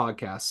YouTube and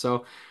podcast.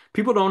 So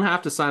people don't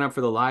have to sign up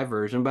for the live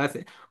version, but I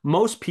think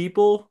most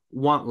people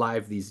want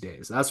live these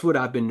days. That's what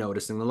I've been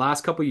noticing. The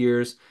last couple of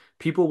years,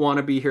 people want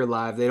to be here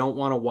live. They don't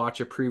want to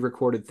watch a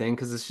pre-recorded thing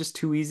because it's just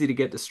too easy to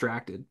get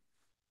distracted.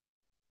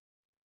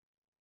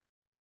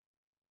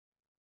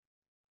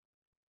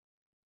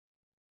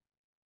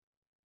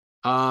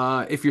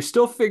 If you're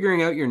still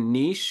figuring out your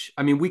niche,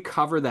 I mean, we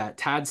cover that.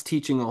 Tad's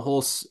teaching a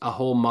whole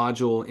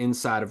module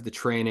inside of the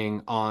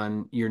training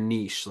on your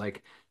niche,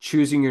 like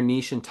choosing your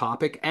niche and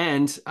topic.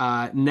 And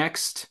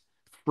next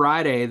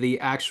Friday, the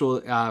actual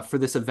for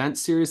this event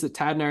series that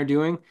Tad and I are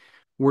doing,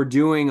 we're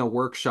doing a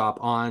workshop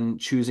on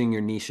choosing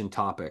your niche and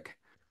topic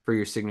for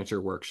your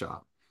signature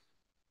workshop.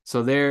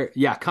 So there,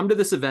 yeah, come to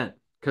this event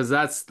because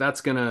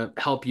that's gonna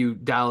help you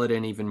dial it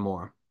in even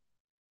more.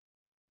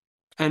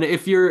 And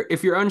if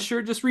you're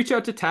unsure, just reach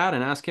out to Tad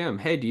and ask him,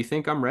 "Hey, do you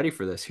think I'm ready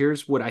for this?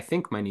 Here's what I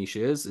think my niche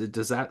is.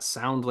 Does that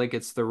sound like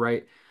it's the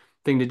right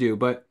thing to do?"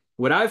 But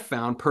what I've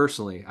found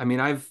personally, I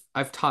mean,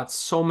 I've taught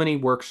so many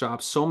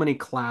workshops, so many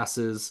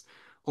classes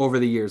over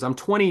the years. I'm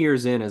 20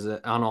 years in as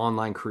an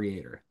online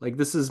creator. Like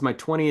this is my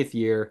 20th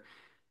year,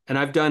 and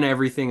I've done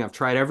everything. I've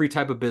tried every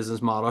type of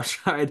business model. I've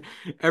tried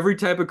every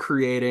type of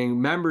creating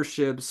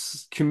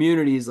memberships,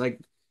 communities, like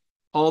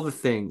all the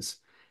things.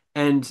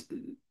 And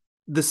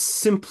the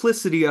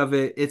simplicity of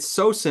it, it's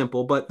so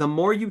simple, but the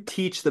more you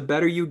teach, the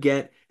better you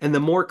get, and the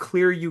more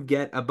clear you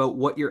get about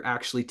what you're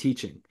actually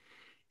teaching.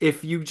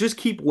 If you just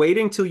keep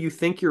waiting till you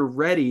think you're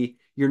ready,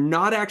 you're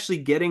not actually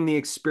getting the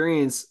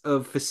experience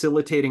of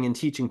facilitating and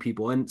teaching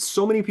people. And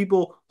so many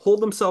people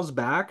hold themselves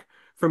back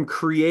from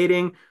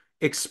creating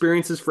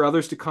experiences for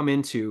others to come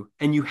into.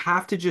 And you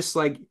have to just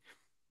like,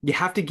 you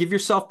have to give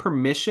yourself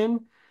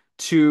permission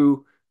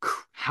to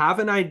have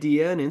an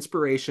idea, an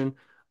inspiration,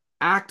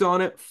 act on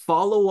it,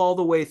 follow all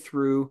the way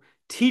through,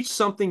 teach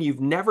something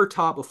you've never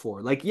taught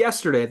before. Like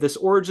yesterday, this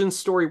origin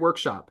story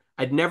workshop,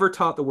 I'd never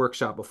taught the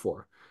workshop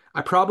before.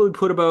 I probably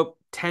put about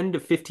 10 to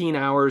 15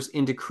 hours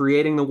into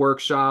creating the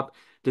workshop,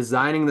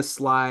 designing the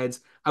slides.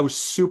 I was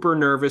super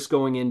nervous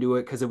going into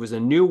it because it was a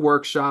new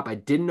workshop. I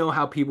didn't know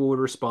how people would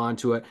respond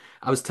to it.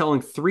 I was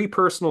telling three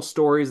personal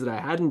stories that I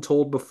hadn't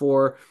told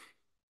before,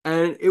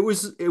 and it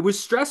was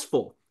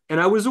stressful. And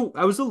I was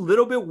a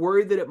little bit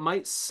worried that it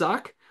might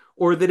suck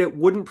or that it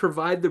wouldn't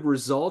provide the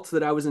results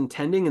that I was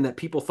intending and that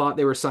people thought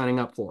they were signing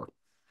up for.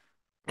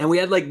 And we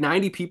had like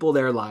 90 people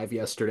there live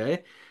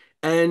yesterday.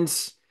 And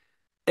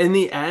in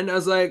the end,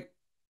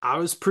 I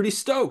was pretty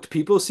stoked.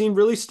 People seemed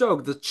really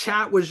stoked. The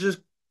chat was just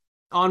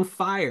on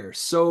fire.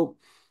 So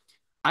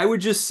I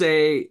would just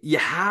say you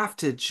have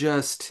to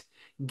just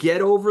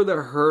get over the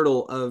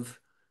hurdle of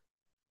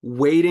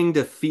waiting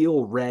to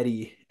feel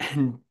ready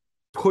and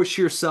push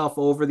yourself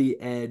over the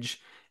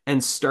edge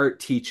and start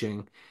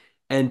teaching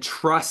and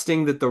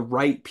trusting that the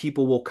right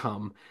people will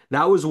come.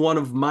 That was one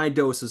of my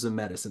doses of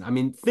medicine. I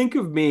mean, think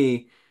of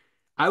me.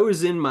 I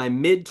was in my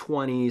mid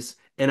 20s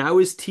and I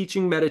was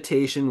teaching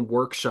meditation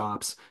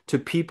workshops to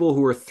people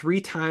who are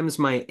three times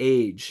my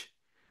age.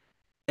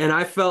 And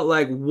I felt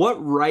like,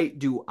 what right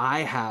do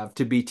I have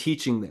to be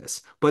teaching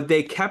this? But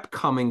they kept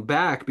coming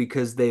back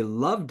because they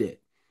loved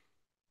it.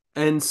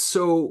 And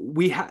so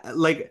we had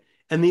like,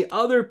 and the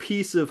other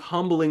piece of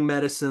humbling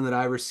medicine that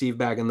I received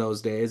back in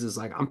those days is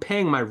like, I'm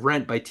paying my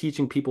rent by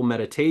teaching people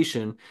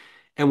meditation.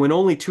 And when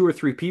only two or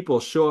three people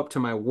show up to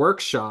my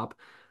workshop,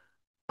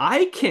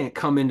 I can't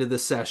come into the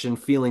session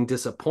feeling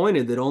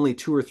disappointed that only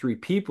two or three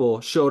people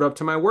showed up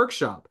to my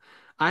workshop.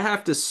 I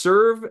have to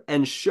serve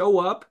and show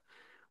up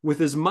with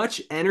as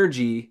much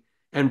energy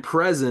and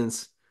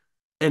presence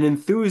and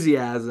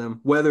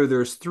enthusiasm, whether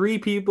there's three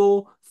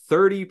people,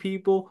 30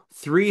 people,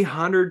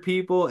 300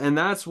 people. And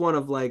that's one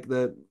of like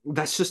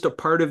that's just a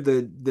part of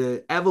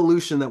the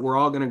evolution that we're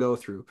all going to go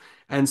through.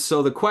 And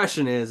so the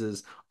question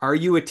is, are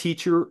you a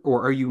teacher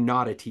or are you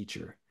not a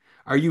teacher?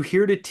 Are you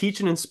here to teach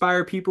and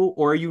inspire people,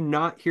 or are you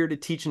not here to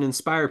teach and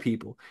inspire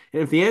people?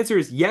 And if the answer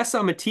is yes,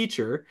 I'm a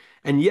teacher,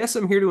 and yes,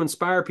 I'm here to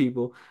inspire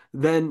people,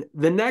 then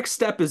the next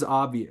step is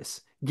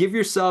obvious. Give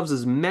yourselves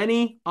as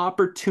many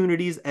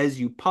opportunities as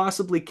you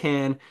possibly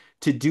can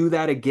to do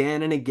that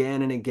again and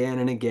again and again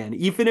and again,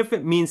 even if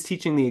it means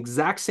teaching the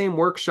exact same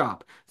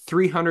workshop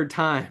 300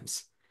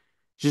 times.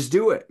 Just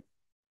do it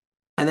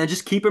and then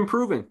just keep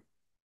improving.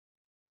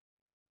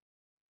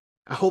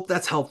 I hope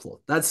that's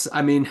helpful.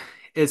 I mean,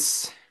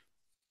 it's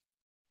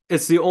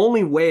it's the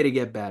only way to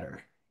get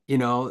better. You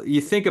know, you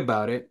think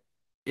about it,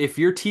 if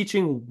you're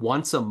teaching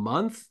once a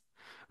month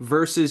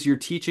versus you're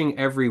teaching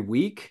every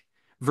week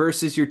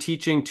versus you're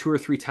teaching two or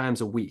three times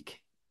a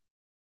week.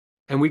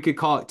 And we could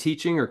call it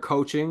teaching or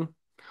coaching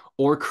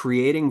or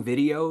creating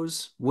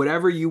videos,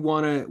 whatever you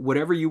want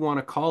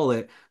to call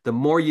it, the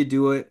more you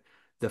do it,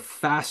 the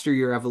faster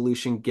your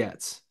evolution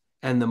gets.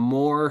 And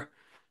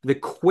the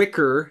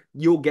quicker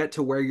you'll get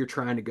to where you're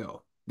trying to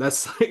go.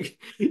 That's like,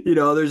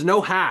 there's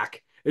no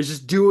hack. It's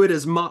just do it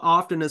as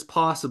often as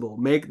possible.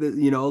 Make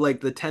like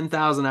the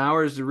 10,000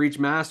 hours to reach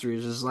mastery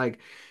is just like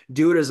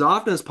do it as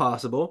often as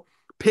possible.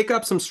 Pick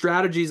up some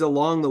strategies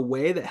along the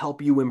way that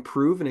help you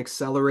improve and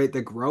accelerate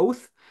the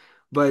growth.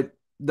 But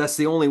that's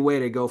the only way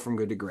to go from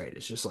good to great.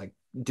 It's just like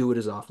do it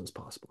as often as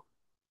possible.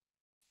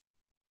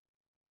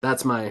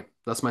 That's my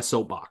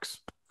soapbox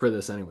for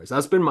this anyways.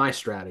 That's been my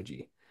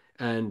strategy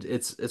and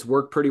it's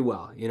worked pretty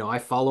well. I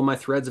follow my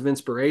threads of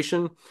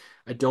inspiration.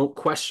 I don't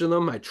question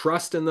them. I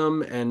trust in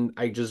them and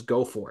I just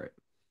go for it.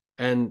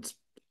 And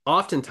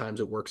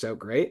oftentimes it works out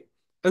great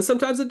and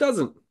sometimes it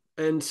doesn't.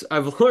 And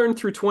I've learned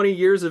through 20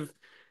 years of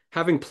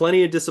having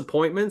plenty of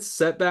disappointments,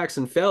 setbacks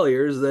and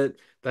failures that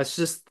that's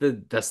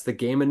the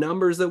game of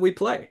numbers that we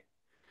play.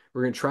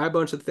 We're going to try a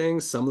bunch of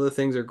things. Some of the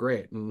things are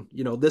great. And,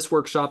 this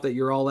workshop that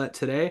you're all at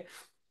today,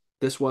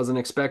 this wasn't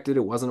expected.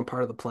 It wasn't a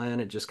part of the plan.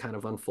 It just kind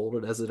of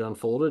unfolded as it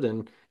unfolded,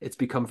 and it's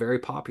become very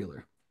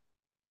popular.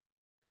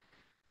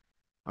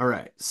 All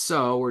right.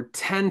 So we're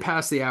 10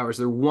 past the hours.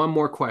 There's one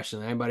more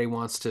question anybody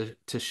wants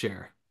to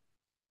share.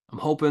 I'm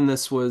hoping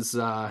this was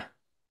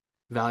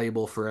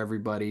valuable for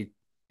everybody,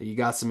 that you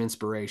got some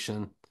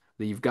inspiration,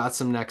 that you've got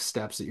some next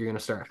steps that you're going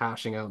to start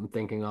hashing out and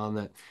thinking on,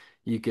 that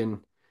you can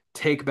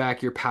take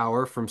back your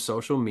power from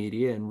social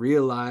media and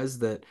realize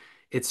that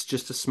it's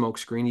just a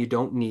smokescreen. You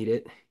don't need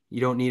it. You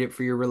don't need it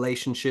for your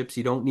relationships.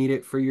 You don't need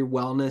it for your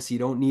wellness. You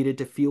don't need it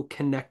to feel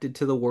connected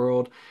to the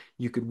world.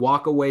 You could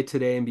walk away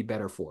today and be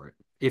better for it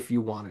if you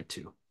wanted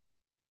to.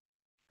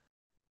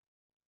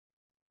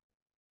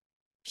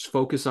 Just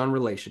focus on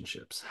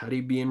relationships. How do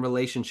you be in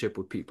relationship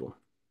with people?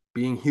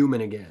 Being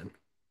human again.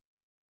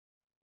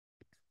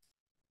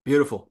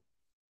 Beautiful.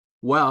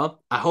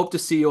 Well, I hope to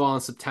see you all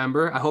in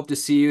September. I hope to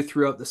see you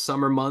throughout the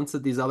summer months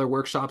at these other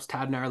workshops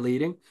Tad and I are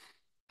leading.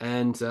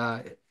 And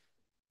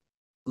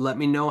let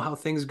me know how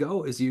things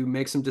go as you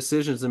make some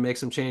decisions and make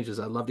some changes.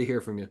 I'd love to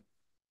hear from you.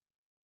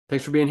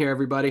 Thanks for being here,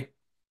 everybody.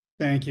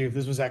 Thank you.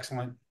 This was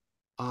excellent.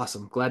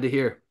 Awesome. Glad to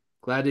hear.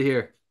 Glad to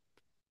hear.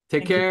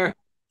 Take Thank you. care.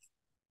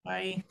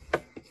 Bye.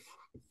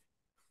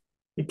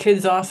 Your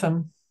kid's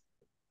awesome.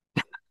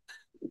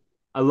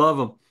 I love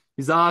him.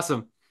 He's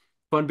awesome.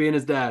 Fun being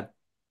his dad.